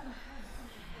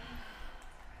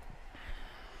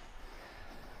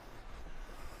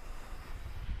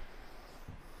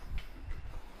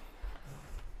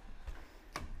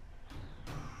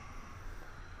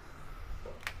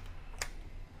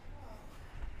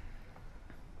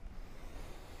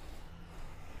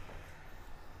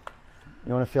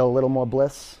 You want to feel a little more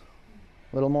bliss?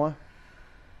 A little more?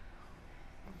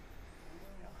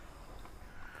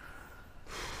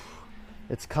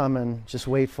 It's coming. Just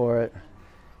wait for it.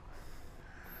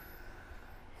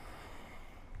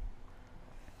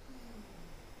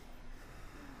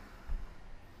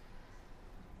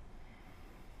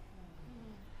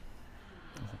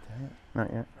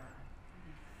 Not yet.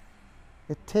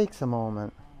 It takes a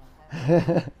moment.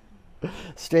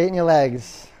 Straighten your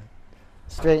legs.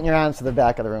 Straighten your arms to the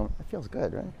back of the room. It feels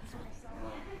good, right?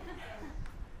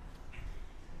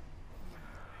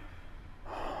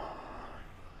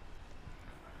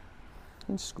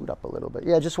 can scoot up a little bit.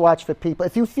 Yeah, just watch for people.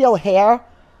 If you feel hair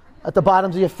at the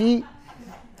bottoms of your feet,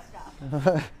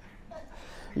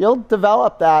 you'll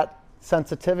develop that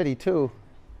sensitivity too.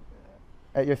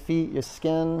 At your feet, your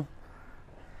skin,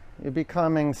 you're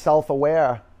becoming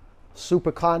self-aware,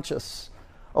 super conscious,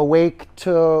 awake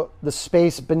to the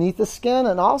space beneath the skin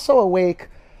and also awake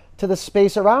to the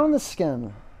space around the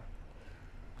skin.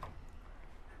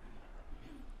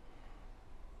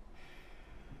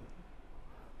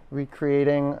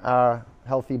 Recreating our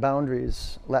healthy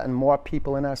boundaries, letting more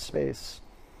people in our space.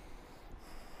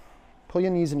 Pull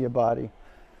your knees in your body.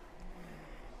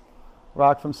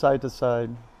 Rock from side to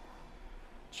side.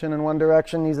 Chin in one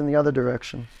direction, knees in the other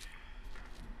direction.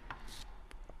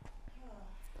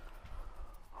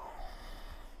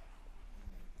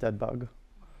 Dead bug.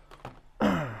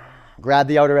 Grab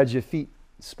the outer edge of your feet.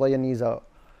 Splay your knees out.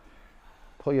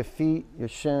 Pull your feet, your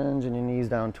shins, and your knees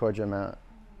down towards your mat.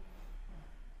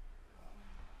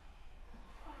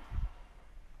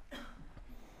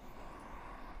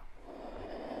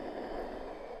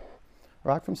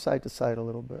 Rock from side to side a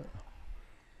little bit.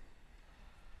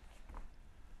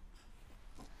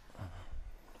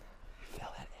 Feel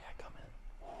that air come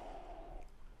in.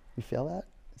 You feel that?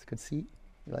 It's a good seat.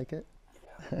 You like it?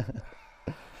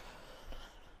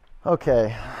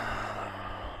 Okay.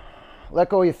 Let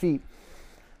go of your feet.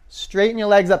 Straighten your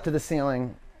legs up to the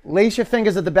ceiling. Lace your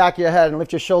fingers at the back of your head and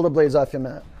lift your shoulder blades off your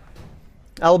mat.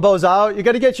 Elbows out. You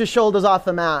got to get your shoulders off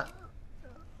the mat.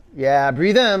 Yeah,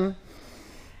 breathe in.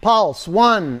 Pulse.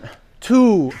 1,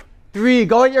 2, 3.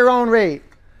 Go at your own rate.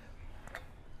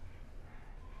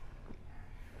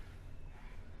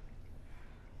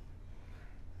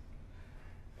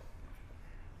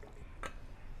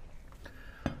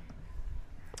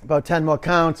 About 10 more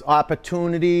counts.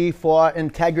 Opportunity for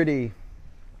integrity.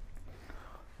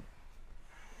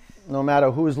 No matter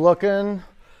who's looking,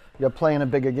 you're playing a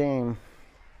bigger game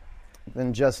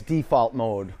than just default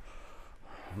mode.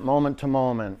 Moment to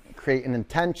moment. Create an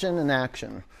intention and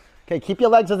action. Okay, keep your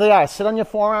legs as they are. Sit on your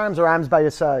forearms or arms by your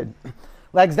side.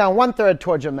 Legs down 1/3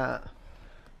 towards your mat.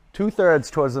 2/3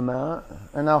 towards the mat.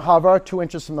 And now hover 2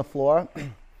 inches from the floor.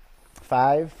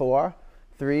 5, 4,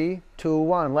 3, 2,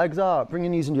 1. Legs up. Bring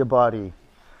your knees into your body.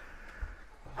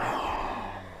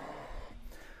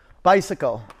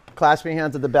 Bicycle. Clasp your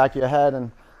hands at the back of your head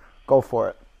and go for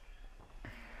it.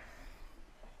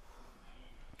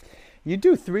 You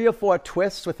do 3 or 4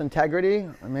 twists with integrity,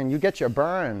 I mean, you get your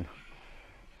burn.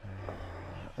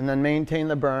 And then maintain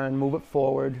the burn, move it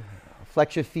forward,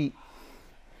 flex your feet.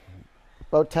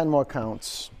 About 10 more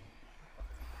counts.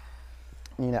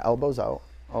 You know, elbows out,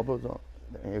 elbows out.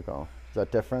 There you go. Is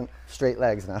that different? Straight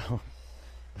legs now.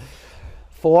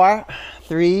 4,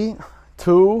 3,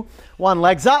 2, 1.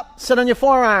 Legs up, sit on your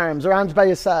forearms or arms by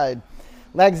your side.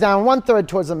 Legs down 1/3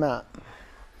 towards the mat.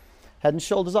 Head and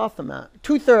shoulders off the mat.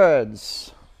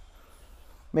 2/3.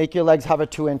 Make your legs hover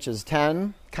 2 inches.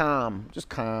 10. Calm. Just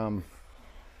calm.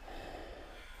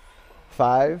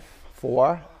 5,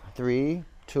 4, 3,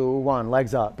 2, 1.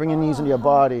 Legs up. Bring your knees into your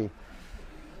body.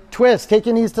 Twist. Take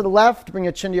your knees to the left. Bring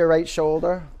your chin to your right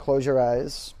shoulder. Close your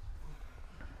eyes.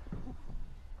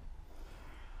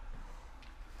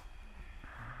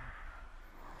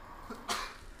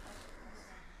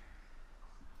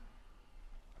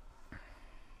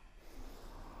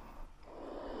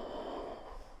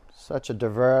 Such a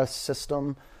diverse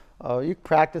system. You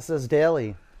practice this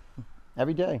daily,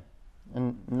 every day,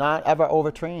 and not ever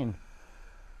overtrain.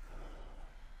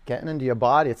 Getting into your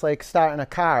body. It's like starting a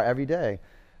car every day.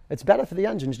 It's better for the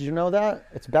engine. Did you know that?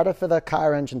 It's better for the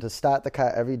car engine to start the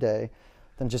car every day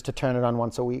than just to turn it on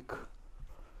once a week.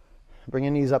 Bring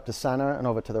your knees up to center and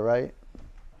over to the right.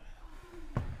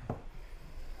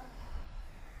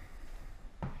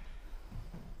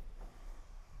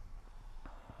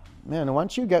 Man,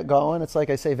 once you get going, it's like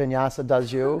I say vinyasa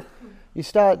does you. You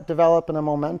start developing a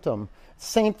momentum.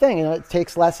 Same thing, you know, it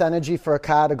takes less energy for a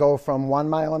car to go from 1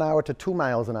 mile an hour to 2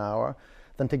 miles an hour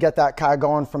than to get that car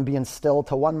going from being still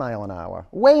to 1 mile an hour.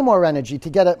 Way more energy to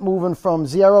get it moving from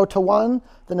 0 to 1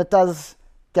 than it does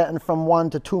getting from 1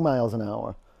 to 2 miles an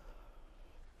hour.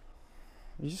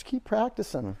 You just keep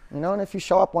practicing, you know, and if you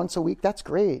show up once a week, that's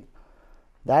great.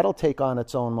 That'll take on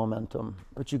its own momentum,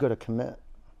 but you got to commit.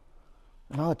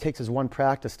 And all it takes is one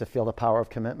practice to feel the power of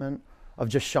commitment, of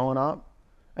just showing up.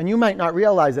 And you might not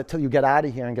realize it till you get out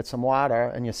of here and get some water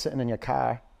and you're sitting in your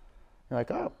car. You're like,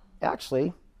 oh,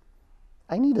 actually,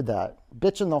 I needed that.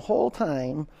 Bitching the whole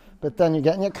time, but then you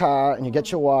get in your car and you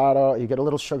get your water, you get a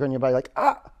little sugar in your body, like,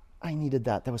 I needed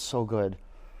that. That was so good.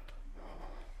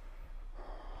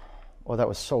 Or that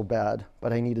was so bad,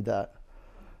 but I needed that.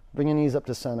 Bring your knees up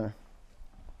to center.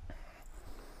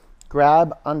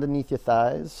 Grab underneath your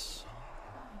thighs.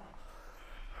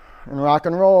 And rock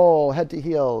and roll, head to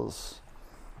heels.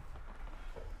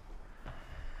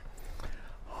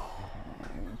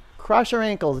 Cross your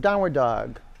ankles, downward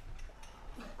dog.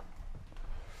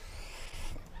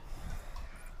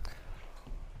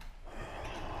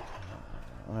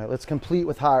 All right, let's complete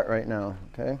with heart right now,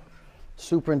 okay?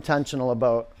 Super intentional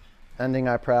about ending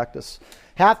our practice.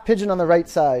 Half pigeon on the right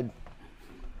side.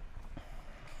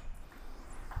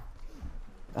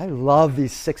 I love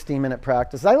these 60-minute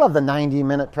practices. I love the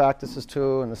 90-minute practices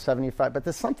too and the 75, but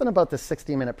there's something about the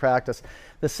 60-minute practice.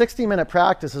 The 60-minute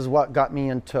practice is what got me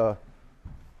into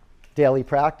daily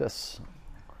practice.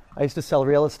 I used to sell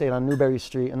real estate on Newberry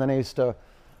Street, and then I used to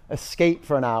escape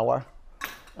for an hour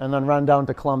and then run down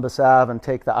to Columbus Ave and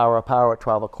take the hour of power at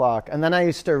 12 o'clock. And then I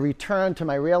used to return to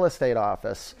my real estate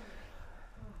office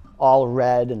all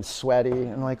red and sweaty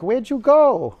and like, where'd you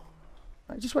go?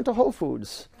 I just went to Whole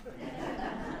Foods.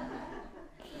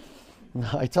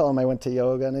 I tell him I went to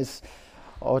yoga, and it's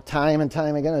time and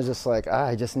time again. I was just like,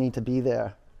 I just need to be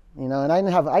there, you know. And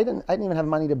I didn't even have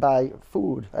money to buy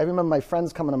food. I remember my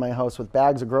friends coming to my house with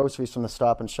bags of groceries from the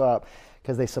Stop and Shop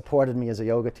because they supported me as a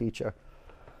yoga teacher.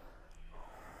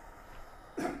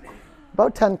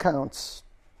 About 10 counts.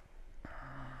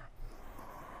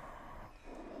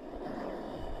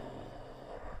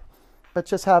 But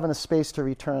just having a space to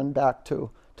return back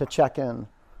to check in,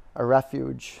 a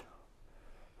refuge.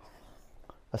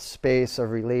 A space of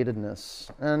relatedness.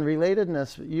 And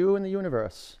relatedness, you and the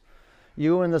universe.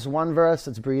 You in this one verse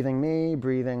that's breathing me,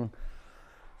 breathing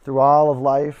through all of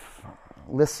life,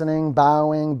 listening,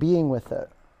 bowing, being with it.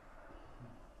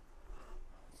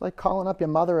 It's like calling up your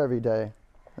mother every day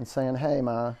and saying, hey,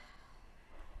 Ma.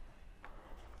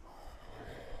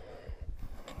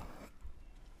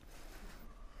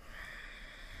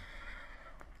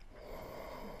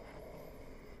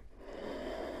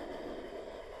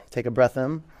 Take a breath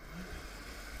in.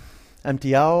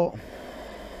 Empty out.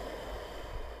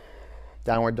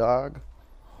 Downward dog.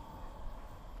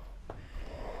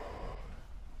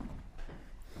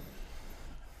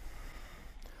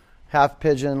 Half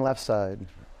pigeon, left side.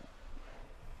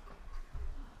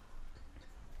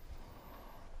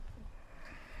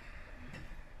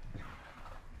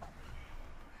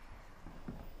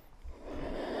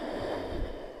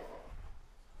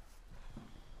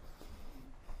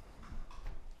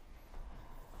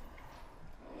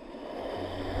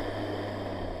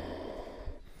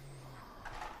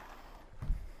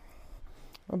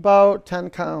 About 10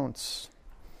 counts.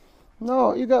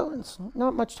 No, it's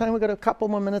not much time. We've got a couple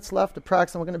more minutes left to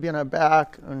practice, and we're going to be on our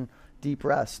back and deep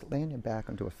rest. Lay on your back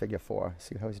into a figure 4.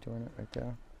 See how he's doing it right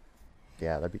there?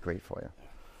 Yeah, that'd be great for you.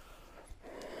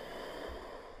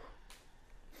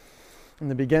 In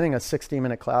the beginning, a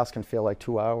 60-minute class can feel like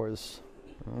 2 hours.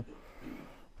 You know?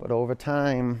 But over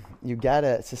time, you get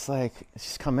it. It's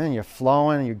just come in. You're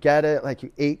flowing. You get it. Like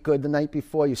you ate good the night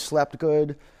before. You slept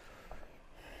good.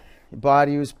 Your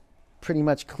body was pretty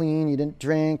much clean. You didn't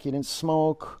drink. You didn't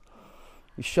smoke.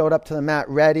 You showed up to the mat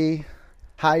ready,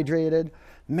 hydrated.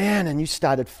 Man, and you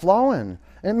started flowing.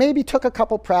 And it maybe took a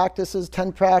couple practices,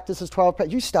 10 practices, 12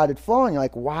 practices. You started flowing. You're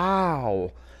like,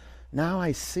 wow, now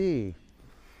I see.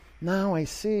 Now I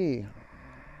see.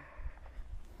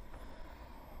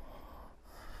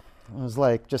 It was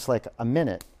just like a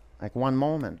minute, like one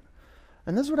moment.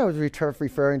 And this is what I was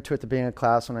referring to at the beginning of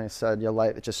class when I said your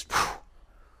life,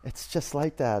 it's just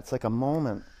like that. It's like a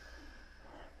moment.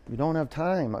 You don't have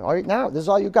time. All right now, this is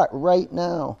all you got right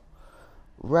now.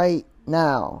 Right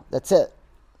now. That's it.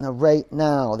 Now, right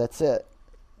now, that's it.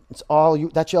 It's all you.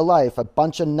 That's your life. A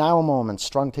bunch of now moments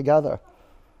strung together.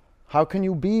 How can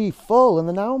you be full in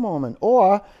the now moment?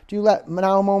 Or do you let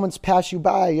now moments pass you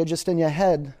by? You're just in your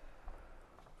head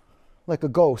like a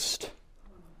ghost.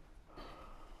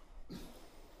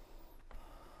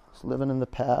 Just living in the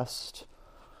past.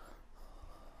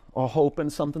 Or hoping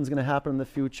something's going to happen in the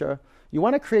future. You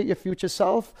want to create your future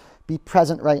self? Be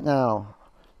present right now.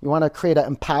 You want to create an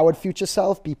empowered future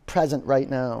self? Be present right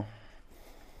now.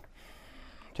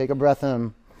 Take a breath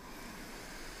in.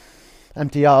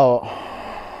 Empty out.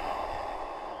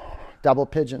 Double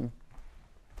pigeon.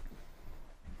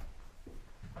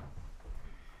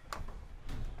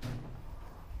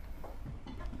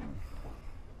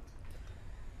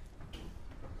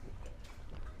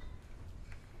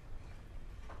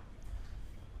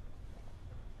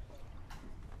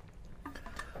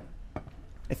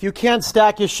 If you can't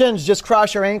stack your shins, just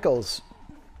cross your ankles.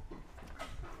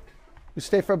 You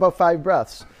stay for about 5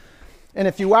 breaths. And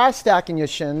if you are stacking your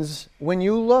shins, when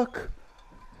you look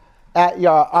at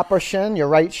your upper shin, your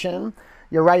right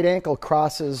ankle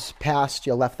crosses past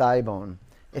your left thigh bone.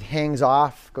 it hangs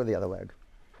off, go the other leg,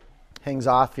 hangs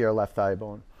off your left thigh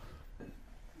bone.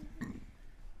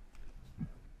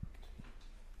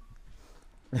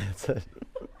 That's it.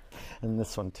 And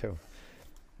this one too.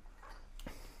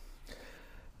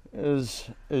 Is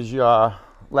your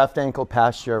left ankle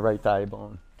past your right thigh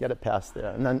bone. Get it past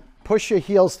there. And then push your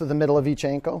heels to the middle of each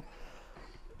ankle.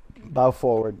 Bow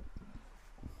forward.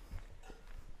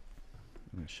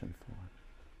 Shin forward.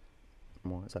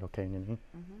 More. Is that okay in your knee?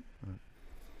 Mm-hmm. Right.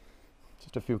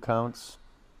 Just a few counts,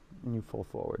 and you fall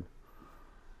forward.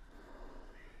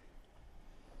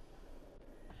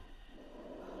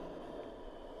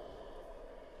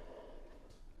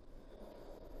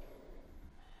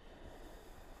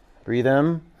 Breathe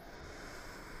in.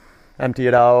 Empty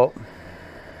it out.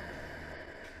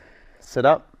 Sit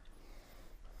up.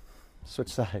 Switch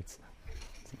sides.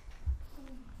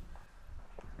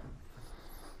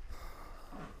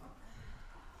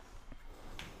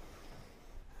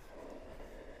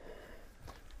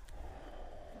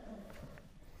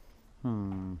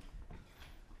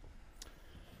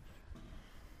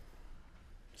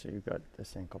 So you've got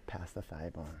this ankle past the thigh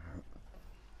bone.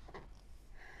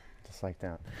 Just like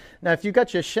that. Now, if you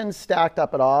got your shins stacked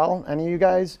up at all, any of you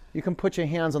guys, you can put your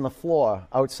hands on the floor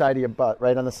outside of your butt,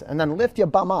 right on this, and then lift your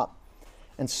bum up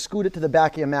and scoot it to the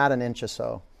back of your mat an inch or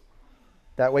so.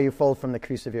 That way you fold from the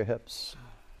crease of your hips.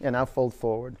 Yeah, now fold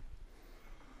forward.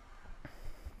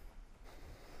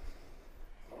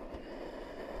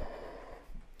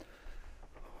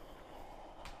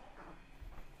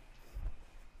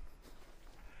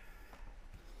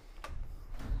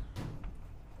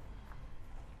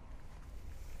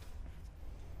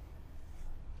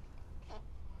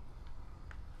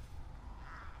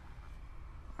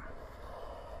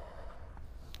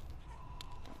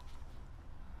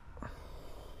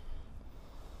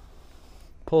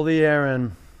 Pull the air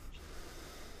in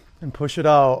and push it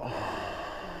out.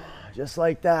 Just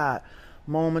like that,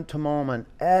 moment to moment.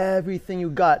 Everything you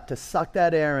got to suck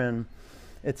that air in.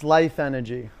 It's life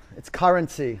energy. It's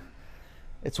currency.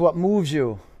 It's what moves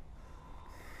you.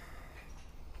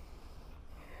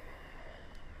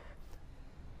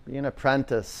 Be an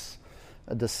apprentice,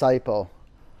 a disciple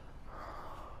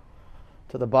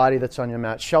to the body that's on your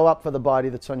mat. Show up for the body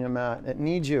that's on your mat. It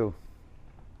needs you.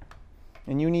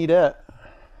 And you need it.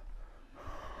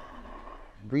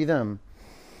 Breathe in.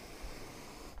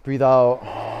 Breathe out.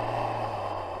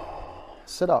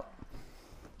 Sit up.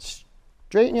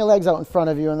 Straighten your legs out in front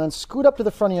of you and then scoot up to the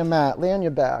front of your mat. Lay on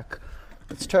your back.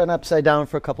 Let's turn upside down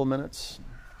for a couple minutes.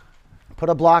 Put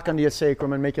a block under your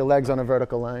sacrum and make your legs on a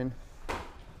vertical line.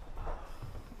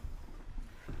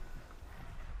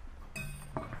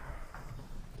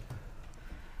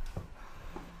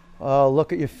 Oh,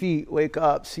 look at your feet. Wake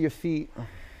up. See your feet.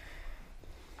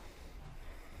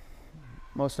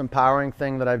 Most empowering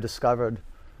thing that I've discovered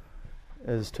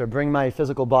is to bring my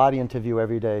physical body into view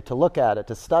every day, to look at it,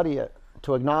 to study it,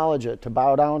 to acknowledge it, to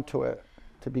bow down to it,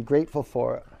 to be grateful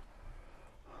for it.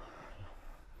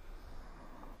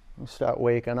 You start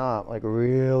waking up, like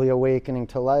really awakening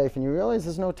to life, and you realize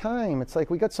there's no time. It's like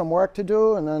we got some work to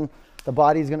do, and then the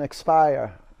body's going to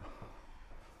expire.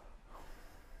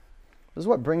 This is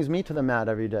what brings me to the mat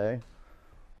every day.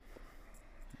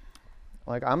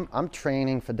 Like I'm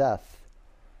training for death.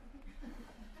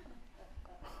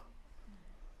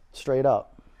 Straight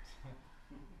up.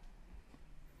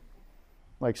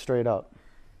 Like straight up.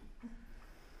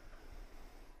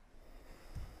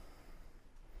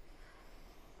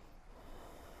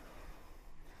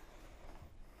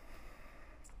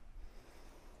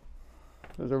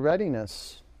 There's a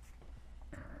readiness.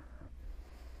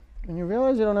 When you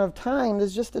realize you don't have time,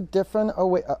 there's just a different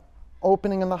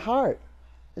opening in the heart.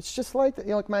 It's just like,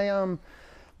 like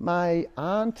my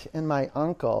aunt and my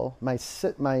uncle, my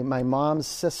mom's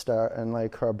sister and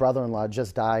like her brother-in-law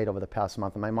just died over the past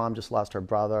month, and my mom just lost her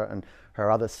brother and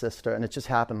her other sister, and it just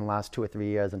happened in the last 2 or 3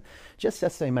 years. And just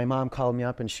yesterday, my mom called me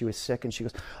up and she was sick, and she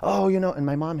goes, "Oh, and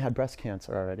my mom had breast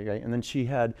cancer already, right? And then she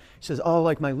says, "Oh,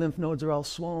 like my lymph nodes are all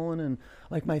swollen and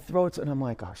like my throat's," and I'm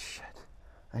like, "Oh shit."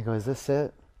 I go, "Is this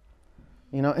it?"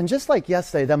 And just like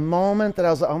yesterday, the moment that I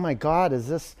was like, "Oh my God, is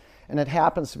this?" And it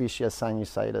happens to be she has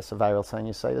sinusitis, a viral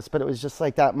sinusitis. But it was just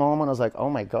like that moment, I was like, "Oh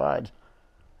my God,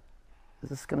 is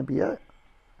this going to be it?"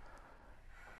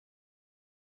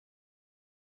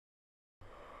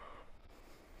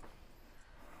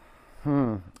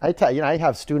 I tell you, I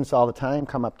have students all the time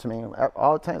come up to me,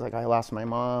 all the time. It's like, "I lost my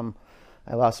mom,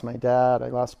 I lost my dad, I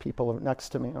lost people next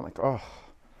to me." And I'm like, oh.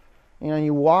 And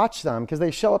you watch them, because they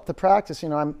show up to practice.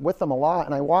 I'm with them a lot,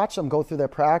 and I watch them go through their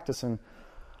practice and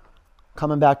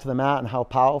coming back to the mat and how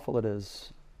powerful it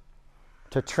is.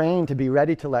 to train to be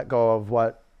ready to let go of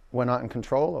what we're not in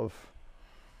control of.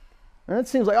 And it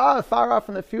seems like, oh, far off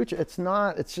in the future. It's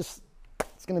not. It's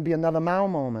going to be another Mao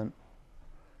moment.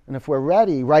 And if we're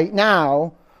ready right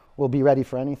now, we'll be ready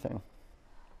for anything.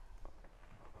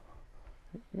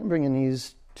 You can bring your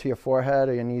knees to your forehead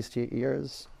or your knees to your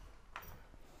ears.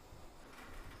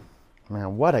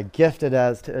 Man, what a gift it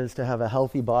is to have a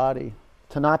healthy body.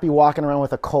 To not be walking around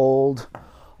with a cold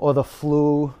or the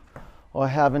flu or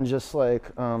having just like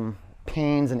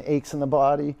pains and aches in the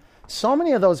body. So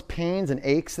many of those pains and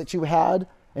aches that you had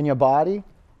in your body,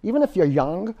 even if you're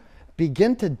young,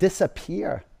 begin to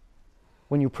disappear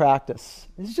when you practice.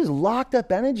 It's just locked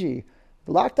up energy,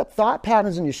 locked up thought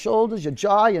patterns in your shoulders, your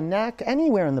jaw, your neck,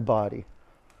 anywhere in the body.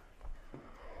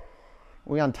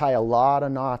 We untie a lot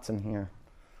of knots in here.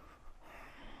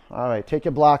 All right, take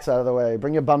your blocks out of the way.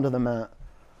 Bring your bum to the mat.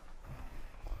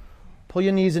 Pull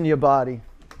your knees into your body.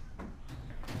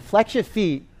 Flex your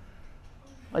feet.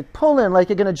 Like pull in like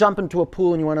you're going to jump into a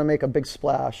pool and you want to make a big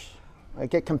splash.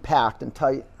 Like get compact and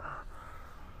tight.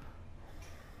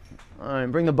 All right,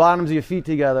 bring the bottoms of your feet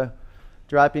together.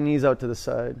 Drop your knees out to the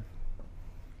side.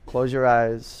 Close your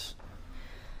eyes.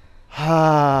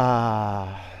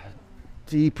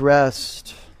 Deep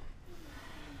rest.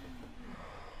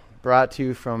 Brought to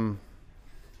you from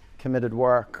committed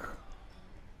work.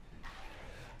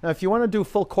 Now, if you want to do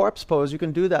full corpse pose, you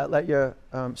can do that. Let your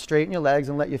straighten your legs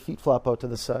and let your feet flop out to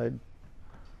the side.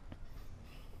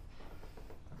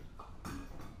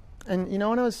 And you know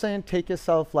what I was saying? Take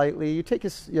yourself lightly. You take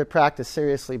your practice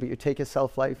seriously, but you take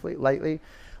yourself lightly.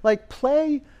 Like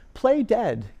play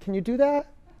dead. Can you do that?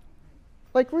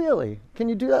 Like really? Can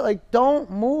you do that? Like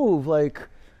don't move like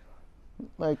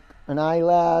an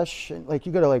eyelash. Like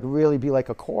you got to like really be like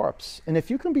a corpse. And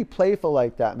if you can be playful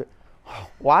like that,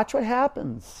 watch what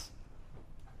happens.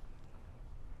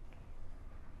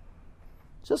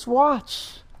 Just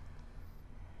watch.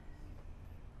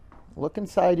 Look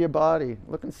inside your body.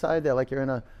 Look inside there like you're in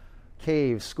a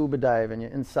cave, scuba dive, and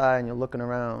you're inside and you're looking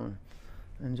around.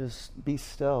 And just be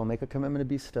still. Make a commitment to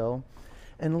be still.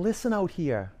 And listen out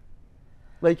here.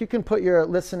 Like you can put your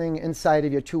listening inside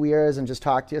of your two ears and just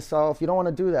talk to yourself. You don't want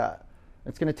to do that.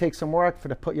 It's going to take some work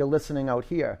to put your listening out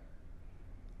here.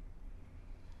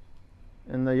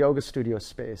 In the yoga studio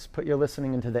space. Put your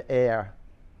listening into the air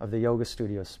of the yoga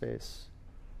studio space.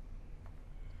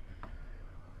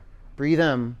 Breathe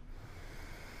in.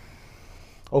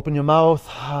 Open your mouth.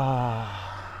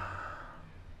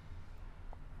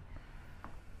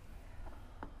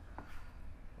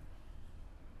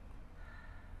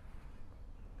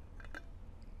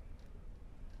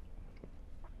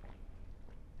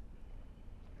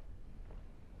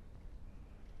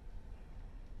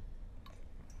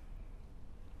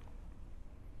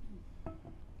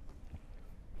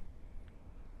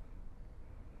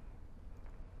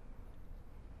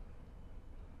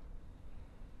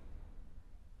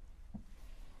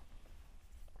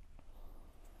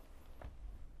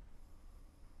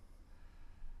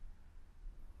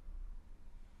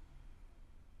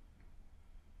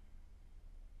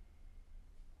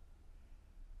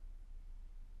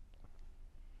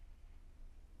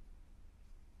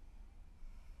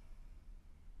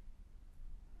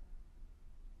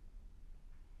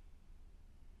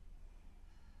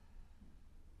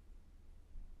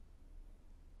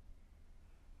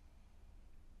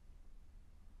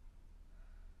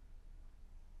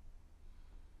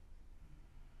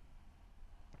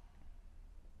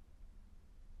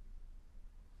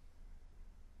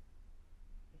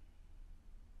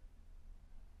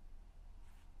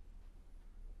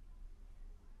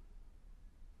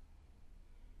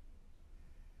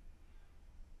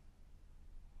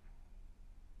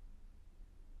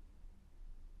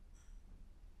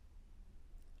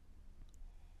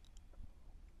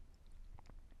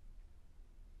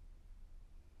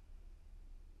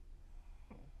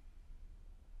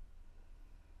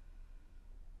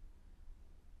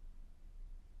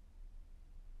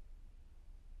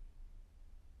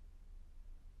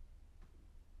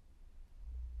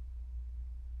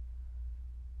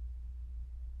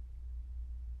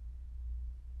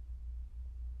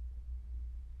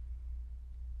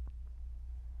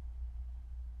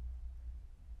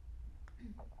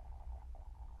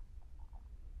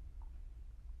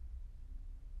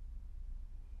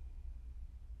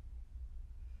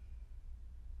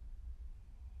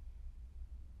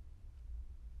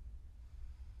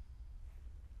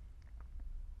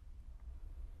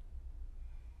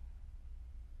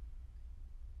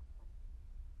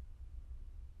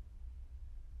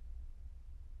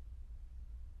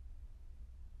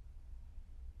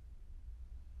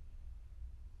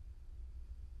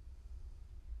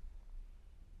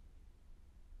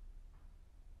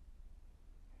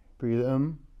 Breathe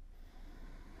in.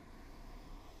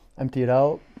 Empty it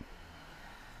out.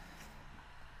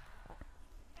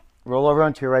 Roll over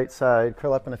onto your right side.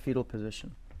 Curl up in a fetal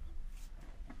position.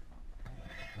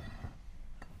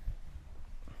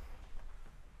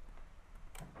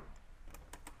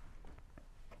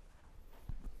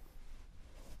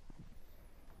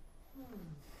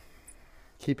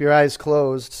 Keep your eyes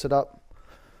closed. Sit up.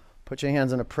 Put your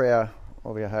hands in a prayer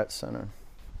over your heart center.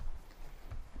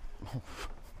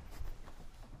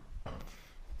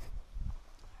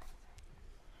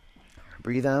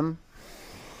 Breathe in.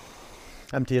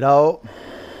 Empty it out.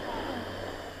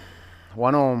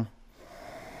 One Om.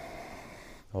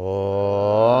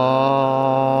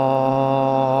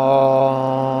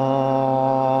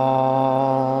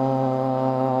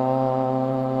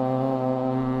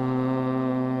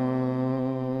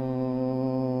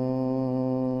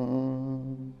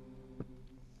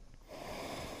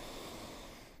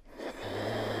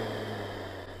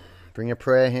 Bring your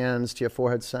prayer hands to your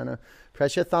forehead center.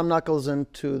 Press your thumb knuckles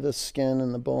into the skin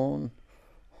and the bone.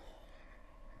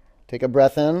 Take a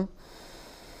breath in.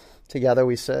 Together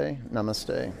we say,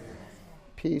 Namaste.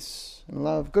 Peace and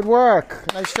love. Good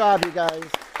work. Nice job, you guys.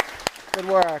 Good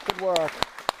work. Good work.